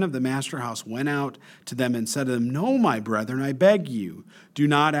man of the master house went out to them and said to them, no, my brethren, I beg you, do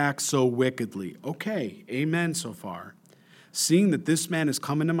not act so wickedly. Okay, amen so far. Seeing that this man has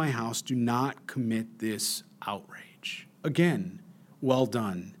come into my house, do not commit this outrage. Again, well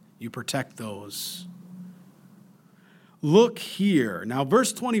done. You protect those. Look here. Now,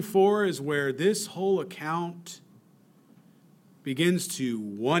 verse 24 is where this whole account begins to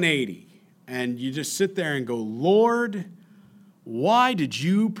 180. And you just sit there and go, Lord, why did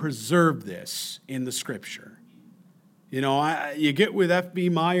you preserve this in the scripture? You get with F.B.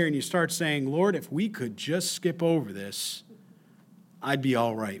 Meyer and you start saying, Lord, if we could just skip over this, I'd be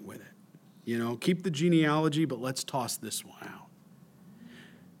all right with it. Keep the genealogy, but let's toss this one out.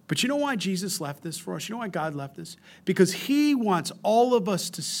 But you know why Jesus left this for us? You know why God left this? Because he wants all of us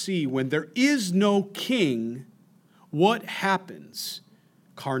to see when there is no king, what happens?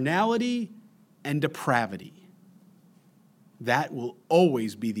 Carnality and depravity. That will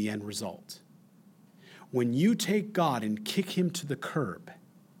always be the end result. When you take God and kick him to the curb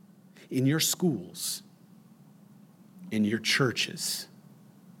in your schools, in your churches,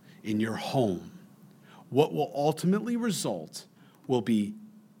 in your home, what will ultimately result will be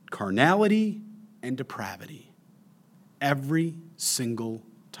carnality and depravity every single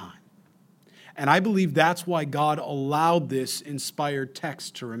time. And I believe that's why God allowed this inspired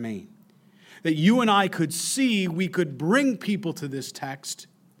text to remain. That you and I could see, we could bring people to this text.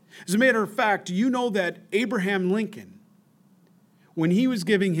 As a matter of fact, do you know that Abraham Lincoln, when he was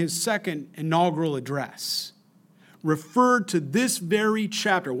giving his second inaugural address, referred to this very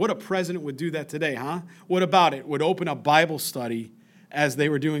chapter? What a president would do that today, huh? What about it? Would open a Bible study as they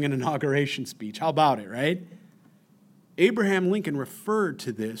were doing an inauguration speech. How about it, right? Abraham Lincoln referred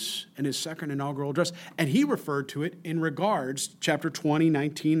to this in his second inaugural address, and he referred to it in regards, chapter 20,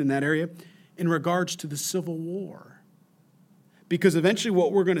 19, in that area, in regards to the Civil War. Because eventually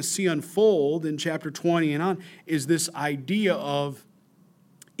what we're going to see unfold in chapter 20 and on is this idea of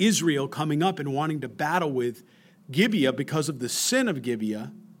Israel coming up and wanting to battle with Gibeah because of the sin of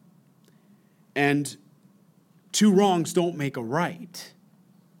Gibeah, and two wrongs don't make a right.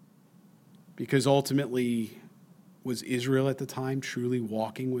 Because ultimately, was Israel at the time truly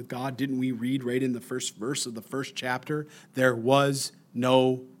walking with God? Didn't we read right in the first verse of the first chapter, there was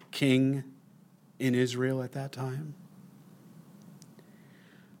no king in Israel at that time?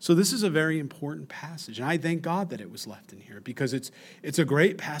 So this is a very important passage, and I thank God that it was left in here, because it's a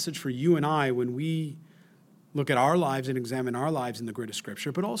great passage for you and I when we look at our lives and examine our lives in the grid of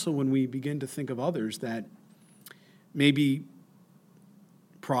Scripture, but also when we begin to think of others that maybe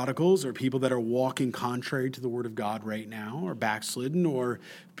prodigals or people that are walking contrary to the Word of God right now, or backslidden, or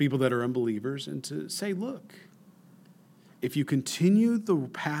people that are unbelievers, and to say, look, if you continue the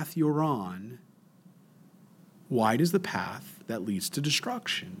path you're on, wide is the path that leads to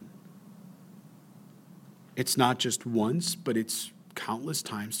destruction. It's not just once, but it's countless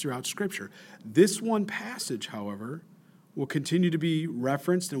times throughout Scripture. This one passage, however, will continue to be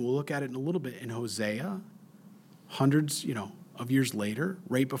referenced, and we'll look at it in a little bit in Hosea, hundreds, of years later,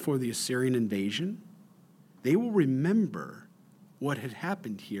 right before the Assyrian invasion. They will remember what had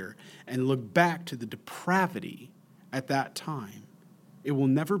happened here and look back to the depravity at that time. It will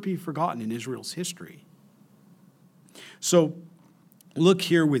never be forgotten in Israel's history. So look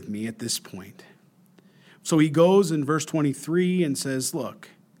here with me at this point. So he goes in verse 23 and says, look,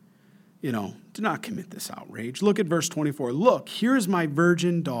 do not commit this outrage. Look at verse 24. Look, here's my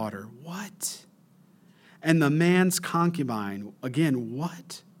virgin daughter. What? And the man's concubine. Again,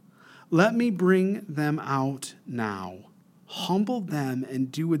 what? Let me bring them out now. Humble them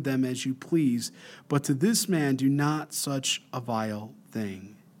and do with them as you please. But to this man do not such a vile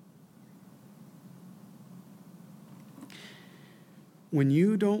thing. When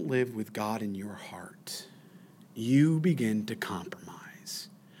you don't live with God in your heart, you begin to compromise.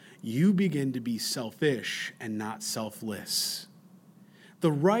 You begin to be selfish and not selfless.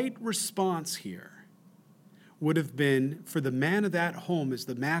 The right response here would have been for the man of that home, as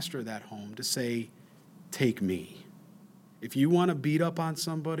the master of that home, to say, take me. If you want to beat up on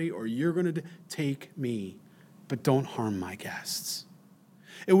somebody or you're going to take me, but don't harm my guests.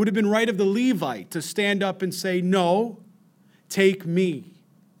 It would have been right of the Levite to stand up and say, no, take me,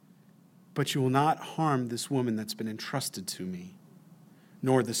 but you will not harm this woman that's been entrusted to me,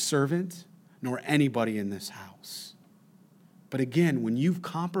 nor the servant, nor anybody in this house. But again, when you've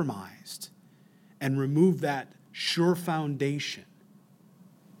compromised and removed that sure foundation,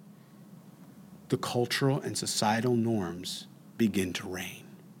 the cultural and societal norms begin to reign.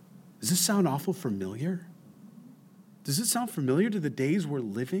 Does this sound awful familiar? Does it sound familiar to the days we're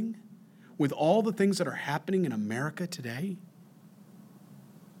living with all the things that are happening in America today?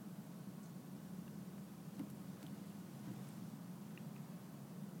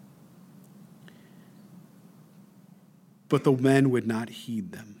 But the men would not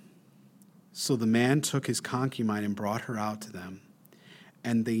heed them. So the man took his concubine and brought her out to them,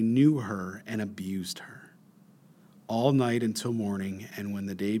 and they knew her and abused her all night until morning, and when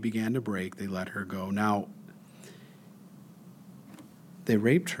the day began to break, they let her go. Now, they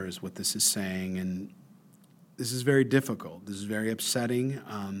raped her is what this is saying, and this is very difficult. This is very upsetting.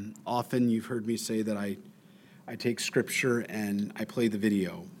 Often you've heard me say that I take Scripture and I play the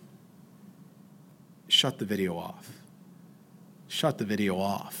video. Shut the video off. Shut the video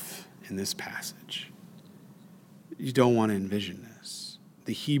off in this passage. You don't want to envision this.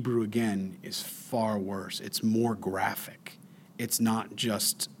 The Hebrew, again, is far worse. It's more graphic. It's more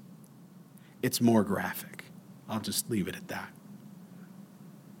graphic. I'll just leave it at that.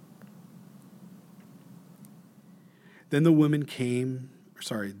 Then the woman came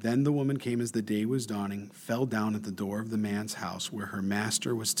as the day was dawning, fell down at the door of the man's house where her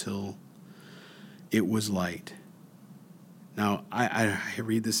master was till it was light. Now, I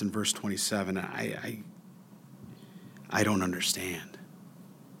read this in verse 27, and I don't understand.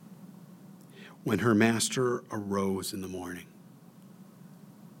 When her master arose in the morning.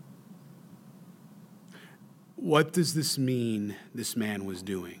 What does this mean this man was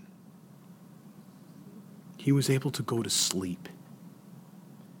doing? He was able to go to sleep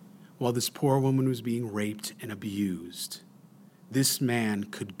while this poor woman was being raped and abused. This man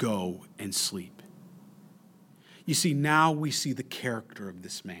could go and sleep. You see, now we see the character of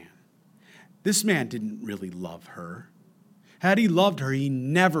this man. This man didn't really love her. Had he loved her, he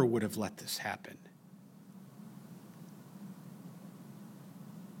never would have let this happen.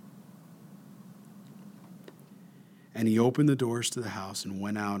 And he opened the doors to the house and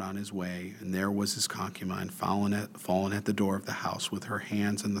went out on his way, and there was his concubine fallen at the door of the house with her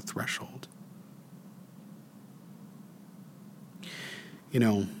hands on the threshold. You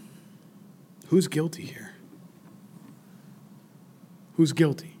know, who's guilty here? Who's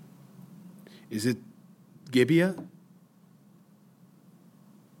guilty? Is it Gibeah?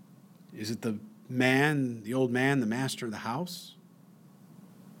 Is it the man, the old man, the master of the house?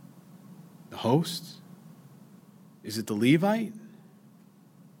 The host? Is it the Levite?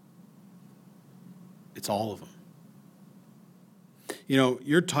 It's all of them. You know,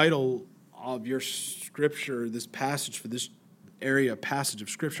 your title of your scripture, this passage for this area, passage of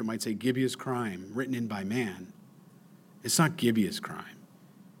scripture might say Gibeah's crime, written in by man. It's not Gibeah's crime.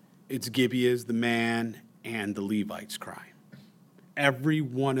 It's Gibeah's, the man, and the Levite's crime. Every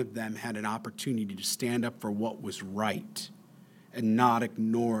one of them had an opportunity to stand up for what was right and not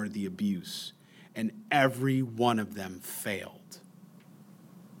ignore the abuse. And every one of them failed.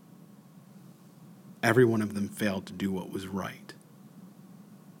 Every one of them failed to do what was right.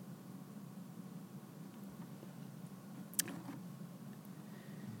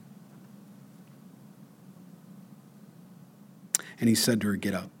 And he said to her,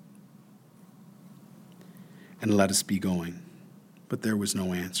 "Get up, and let us be going." But there was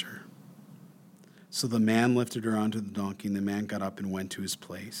no answer. So the man lifted her onto the donkey, and the man got up and went to his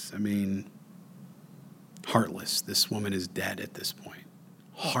place. I mean, heartless. This woman is dead at this point.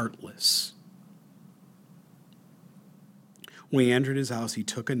 Heartless. When he entered his house, he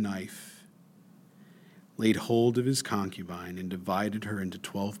took a knife, laid hold of his concubine, and divided her into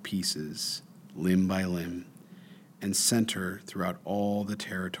 12 pieces, limb by limb, and sent her throughout all the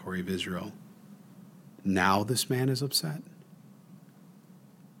territory of Israel. Now this man is upset.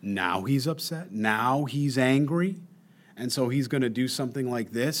 Now he's upset. Now he's angry. And so he's going to do something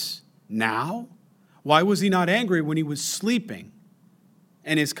like this now? Why was he not angry when he was sleeping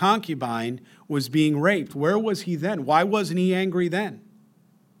and his concubine was being raped? Where was he then? Why wasn't he angry then?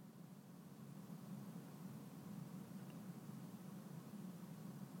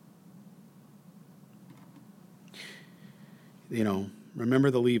 You know, remember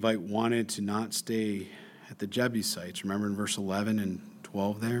the Levite wanted to not stay at the Jebusites. Remember in verse 11 and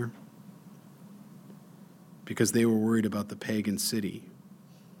 12 there? Because they were worried about the pagan city.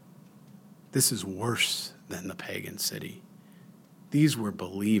 This is worse than the pagan city. These were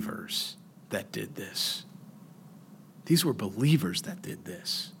believers that did this. These were believers that did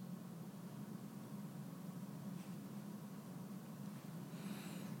this.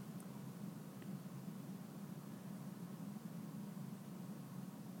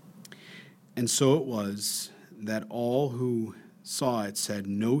 And so it was that all who saw it said,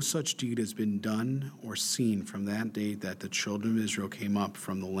 "No such deed has been done or seen from that day that the children of Israel came up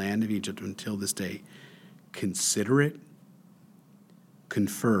from the land of Egypt until this day. Consider it,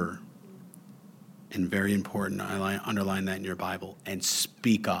 confer, and very important, underline that in your Bible, and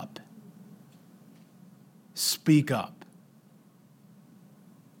speak up." Speak up.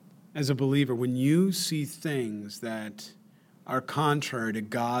 As a believer, when you see things that are contrary to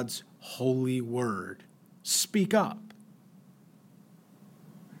God's holy word, speak up.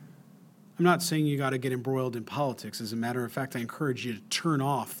 I'm not saying you got to get embroiled in politics. As a matter of fact, I encourage you to turn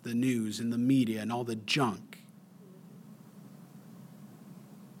off the news and the media and all the junk.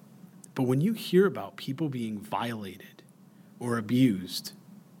 But when you hear about people being violated or abused,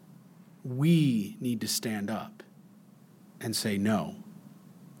 we need to stand up and say no,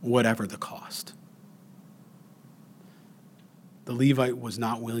 whatever the cost. The Levite was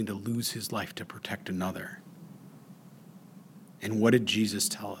not willing to lose his life to protect another. And what did Jesus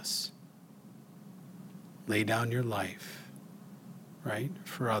tell us? Lay down your life, right,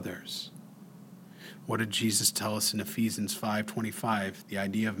 for others. What did Jesus tell us in Ephesians 5:25, the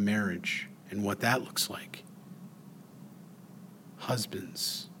idea of marriage and what that looks like?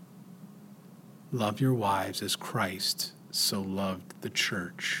 Husbands, love your wives as Christ so loved the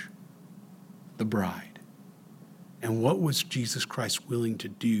church, the bride. And what was Jesus Christ willing to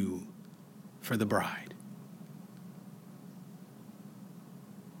do for the bride?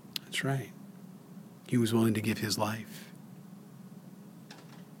 That's right. He was willing to give his life.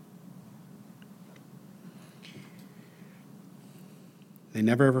 They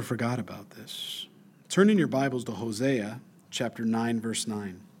never ever forgot about this. Turn in your Bibles to Hosea chapter 9, verse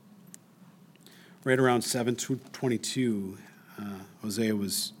 9. Right around 722, Hosea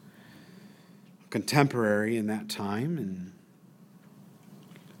was a contemporary in that time. And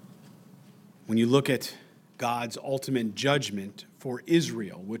when you look at God's ultimate judgment for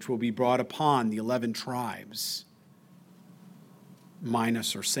Israel, which will be brought upon the 11 tribes,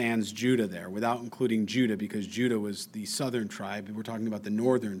 minus or sans Judah there, without including Judah, because Judah was the southern tribe. We're talking about the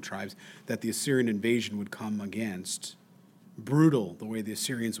northern tribes that the Assyrian invasion would come against. Brutal, the way the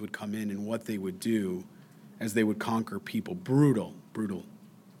Assyrians would come in and what they would do as they would conquer people. Brutal, brutal.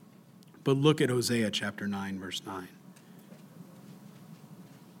 But look at Hosea chapter 9, verse 9.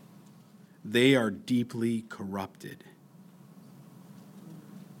 They are deeply corrupted,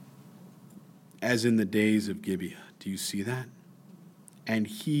 as in the days of Gibeah. Do you see that? And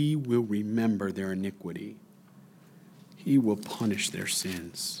he will remember their iniquity. He will punish their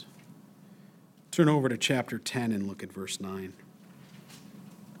sins. Turn over to chapter 10 and look at verse 9.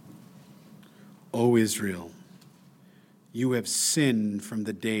 O Israel, you have sinned from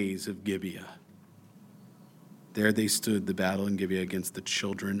the days of Gibeah. There they stood, the battle in Gibeah against the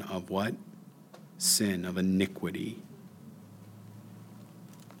children of what? Sin, of iniquity.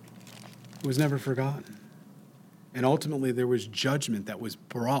 It was never forgotten. And ultimately, there was judgment that was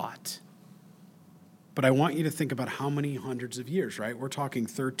brought. But I want you to think about how many hundreds of years, right? We're talking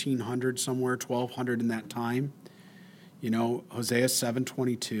 1,300 somewhere, 1,200 in that time. You know, Hosea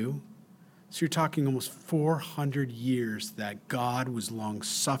 7:22. So you're talking almost 400 years that God was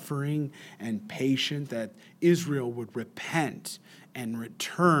long-suffering and patient, that Israel would repent and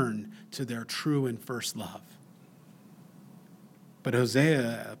return to their true and first love. But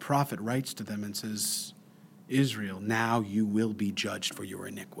Hosea, a prophet, writes to them and says, Israel, now you will be judged for your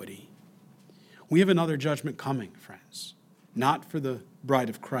iniquity. We have another judgment coming, friends, not for the bride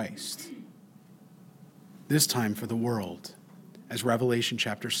of Christ, this time for the world, as Revelation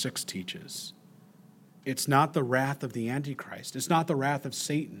chapter 6 teaches. It's not the wrath of the Antichrist. It's not the wrath of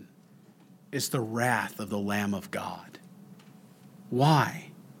Satan. It's the wrath of the Lamb of God.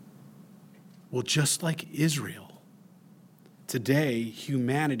 Why? Well, just like Israel, today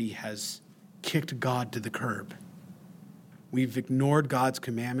humanity has kicked God to the curb. We've ignored God's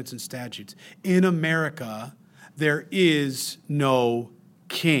commandments and statutes. In America, there is no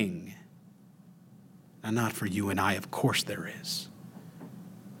king. Now, not for you and I, of course there is.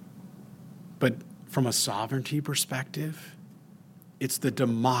 But from a sovereignty perspective, it's the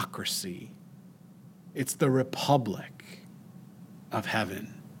democracy. It's the republic of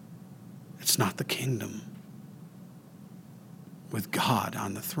heaven. It's not the kingdom with God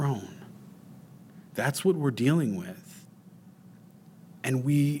on the throne. That's what we're dealing with. And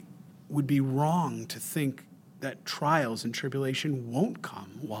we would be wrong to think that trials and tribulation won't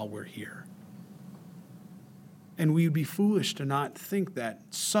come while we're here. And we would be foolish to not think that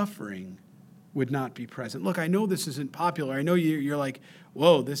suffering would not be present. Look, I know this isn't popular. I know you're like,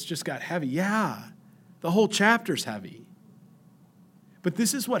 whoa, this just got heavy. Yeah, the whole chapter's heavy. But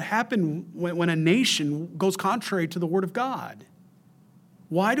this is what happened when a nation goes contrary to the Word of God.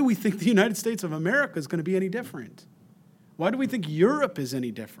 Why do we think the United States of America is going to be any different? Why do we think Europe is any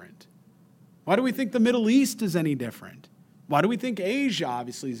different? Why do we think the Middle East is any different? Why do we think Asia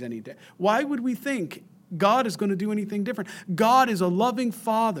obviously is any different? Why would we think God is going to do anything different? God is a loving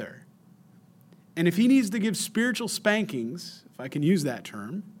Father. And if he needs to give spiritual spankings, if I can use that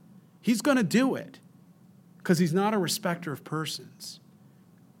term, he's going to do it because he's not a respecter of persons.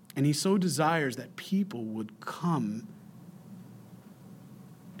 And he so desires that people would come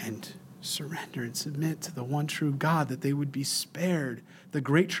and surrender and submit to the one true God, that they would be spared the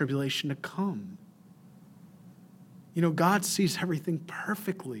great tribulation to come. You know, God sees everything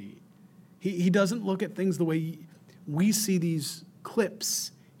perfectly. He doesn't look at things the way we see these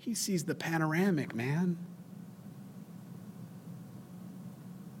clips. He sees the panoramic, man.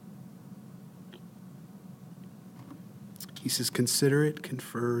 He says, consider it,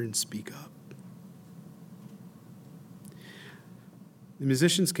 confer, and speak up. The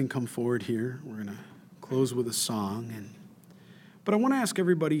musicians can come forward here. We're going to close with a song. But I want to ask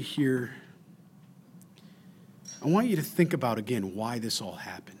everybody here, I want you to think about, again, why this all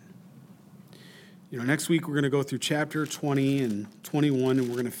happened. You know, next week we're going to go through chapter 20 and 21, and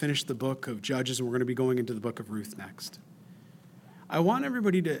we're going to finish the book of Judges, and we're going to be going into the book of Ruth next. I want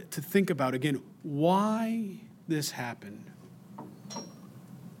everybody to think about, again, why this happened.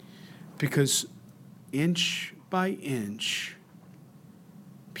 Because inch by inch,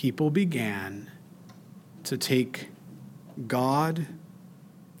 people began to take God,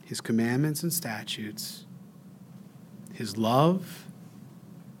 his commandments and statutes, his love,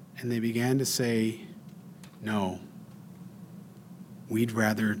 and they began to say, no, we'd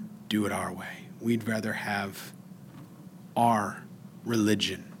rather do it our way. We'd rather have our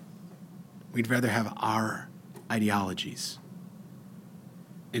religion. We'd rather have our ideologies.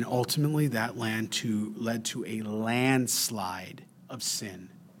 And ultimately that led to a landslide of sin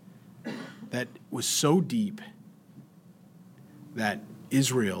that was so deep that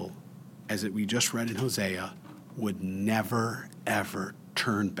Israel, as we just read in Hosea, would never, ever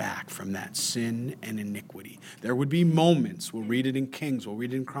turn back from that sin and iniquity. There would be moments, we'll read it in Kings, we'll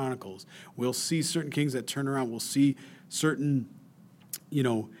read it in Chronicles, we'll see certain kings that turn around, we'll see certain,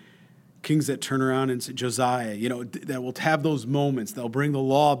 kings that turn around and say, Josiah, that will have those moments. They'll bring the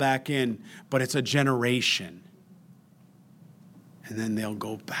law back in, but it's a generation. And then they'll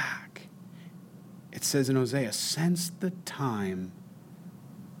go back. It says in Hosea, since the time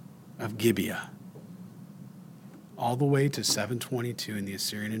of Gibeah, all the way to 722 in the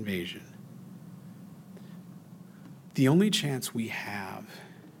Assyrian invasion, the only chance we have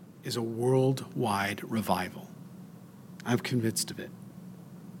is a worldwide revival. I'm convinced of it.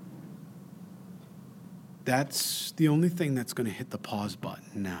 That's the only thing that's going to hit the pause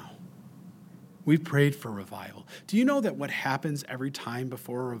button now. We've prayed for revival. Do you know that what happens every time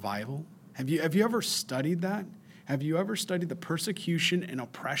before a revival? Have you ever studied that? Have you ever studied the persecution and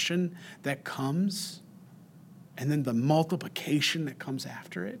oppression that comes, and then the multiplication that comes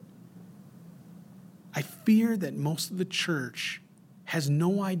after it? I fear that most of the church has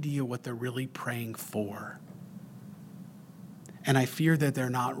no idea what they're really praying for. And I fear that they're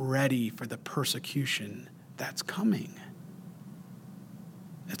not ready for the persecution that's coming.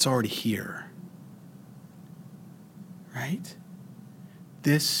 It's already here. Right?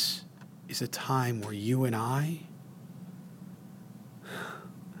 This is a time where you and I,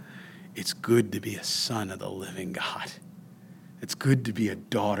 it's good to be a son of the living God. It's good to be a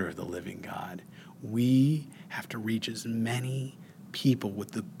daughter of the living God. We have to reach as many people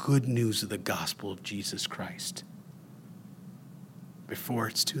with the good news of the gospel of Jesus Christ before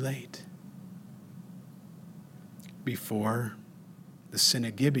it's too late. Before the sin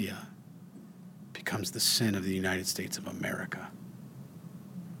of Gibeah becomes the sin of the United States of America.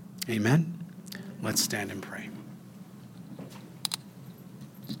 Amen? Let's stand and pray.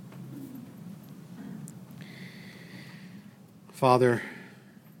 Father,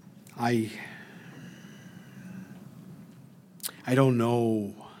 I don't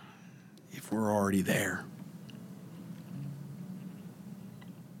know if we're already there.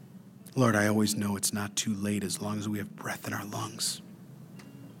 Lord, I always know it's not too late as long as we have breath in our lungs.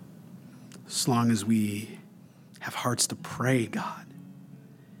 As long as we have hearts to pray, God.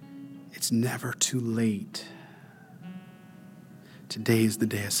 It's never too late. Today is the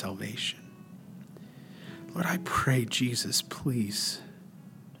day of salvation. Lord, I pray, Jesus, please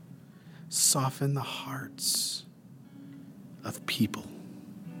soften the hearts of people,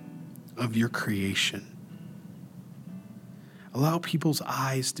 of your creation. Allow people's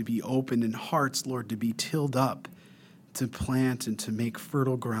eyes to be opened and hearts, Lord, to be tilled up, to plant and to make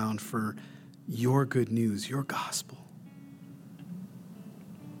fertile ground for your good news, your gospel.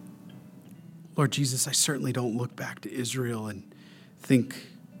 Lord Jesus, I certainly don't look back to Israel and think,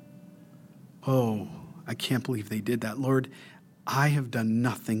 oh, I can't believe they did that. Lord, I have done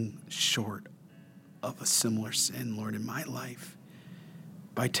nothing short of a similar sin, Lord, in my life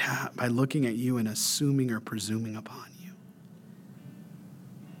by looking at you and assuming or presuming upon you.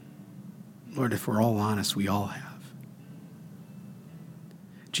 Lord, if we're all honest, we all have.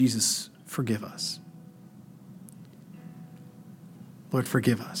 Jesus, forgive us. Lord,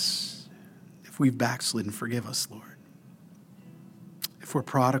 forgive us. If we've backslidden, forgive us, Lord. If we're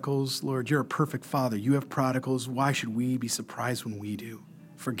prodigals, Lord, you're a perfect Father. You have prodigals. Why should we be surprised when we do?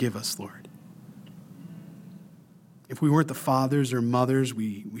 Forgive us, Lord. If we weren't the fathers or mothers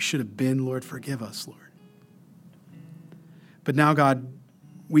we should have been, Lord, forgive us, Lord. But now, God,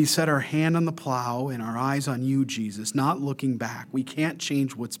 we set our hand on the plow and our eyes on you, Jesus, not looking back. We can't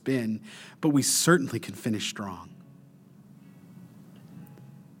change what's been, but we certainly can finish strong.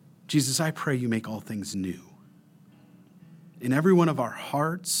 Jesus, I pray you make all things new. In every one of our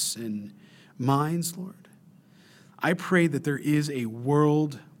hearts and minds, Lord, I pray that there is a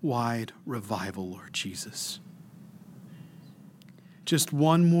worldwide revival, Lord Jesus. Just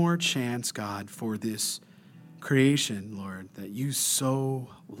one more chance, God, for this creation, Lord, that you so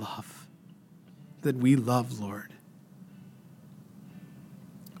love, that we love, Lord.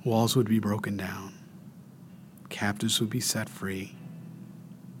 Walls would be broken down. Captives would be set free.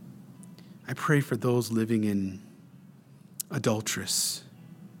 I pray for those living in adulterous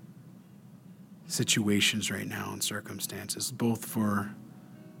situations right now and circumstances, both for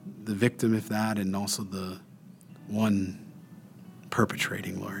the victim, if that, and also the one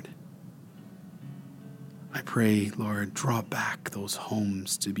perpetrating, Lord. I pray, Lord, draw back those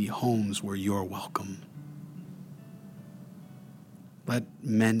homes to be homes where you're welcome. Let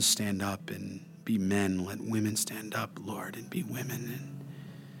men stand up and be men. Let women stand up, Lord, and be women. And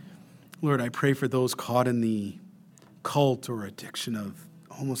Lord, I pray for those caught in the cult or addiction of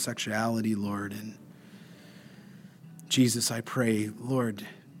homosexuality, Lord. And Jesus, I pray, Lord,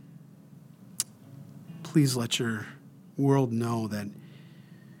 please let your world know that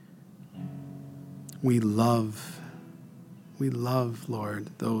we love, Lord,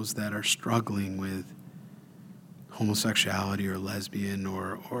 those that are struggling with homosexuality or lesbian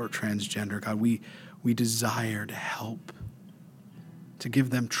or transgender. God, we desire to help, to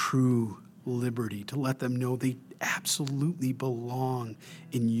give them true liberty, to let them know they absolutely belong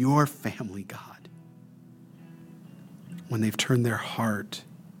in your family, God. When they've turned their heart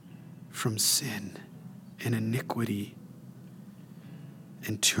from sin and iniquity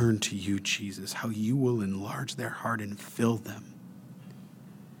and turn to you, Jesus, how you will enlarge their heart and fill them.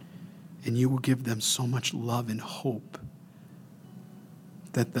 And you will give them so much love and hope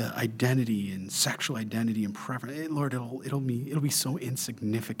that the identity and sexual identity and preference, Lord, it'll be so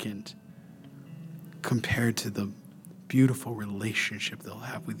insignificant compared to the beautiful relationship they'll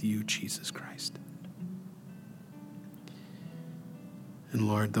have with you, Jesus Christ. And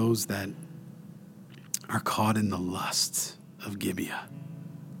Lord, those that are caught in the lusts of Gibeah,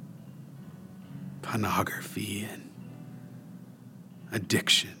 pornography and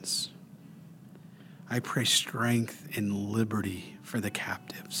addictions, I pray strength and liberty for the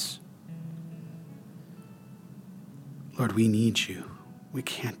captives. Lord, we need you. We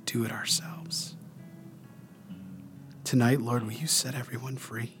can't do it ourselves. Tonight, Lord, will you set everyone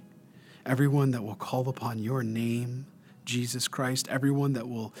free? Everyone that will call upon your name, Jesus Christ, everyone that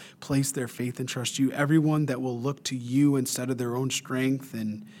will place their faith and trust you, everyone that will look to you instead of their own strength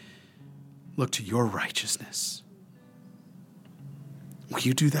and look to your righteousness. Will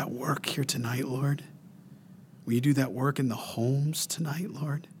you do that work here tonight, Lord? Will you do that work in the homes tonight,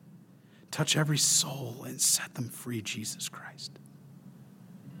 Lord? Touch every soul and set them free, Jesus Christ.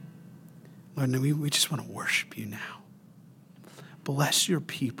 Lord, we just want to worship you now. Bless your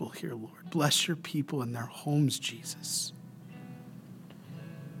people here, Lord. Bless your people in their homes, Jesus.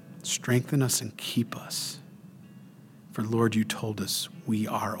 Strengthen us and keep us. For, Lord, you told us we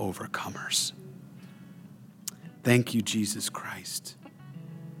are overcomers. Thank you, Jesus Christ.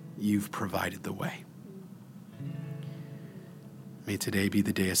 You've provided the way. May today be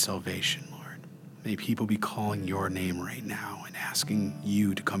the day of salvation, Lord. May people be calling your name right now and asking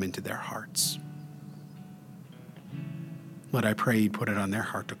you to come into their hearts. Lord, I pray you put it on their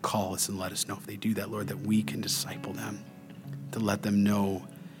heart to call us and let us know if they do that, Lord, that we can disciple them, to let them know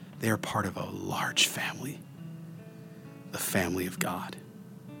they are part of a large family, the family of God.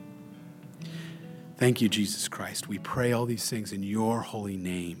 Thank you, Jesus Christ. We pray all these things in your holy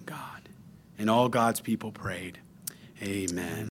name, God. And all God's people prayed, amen.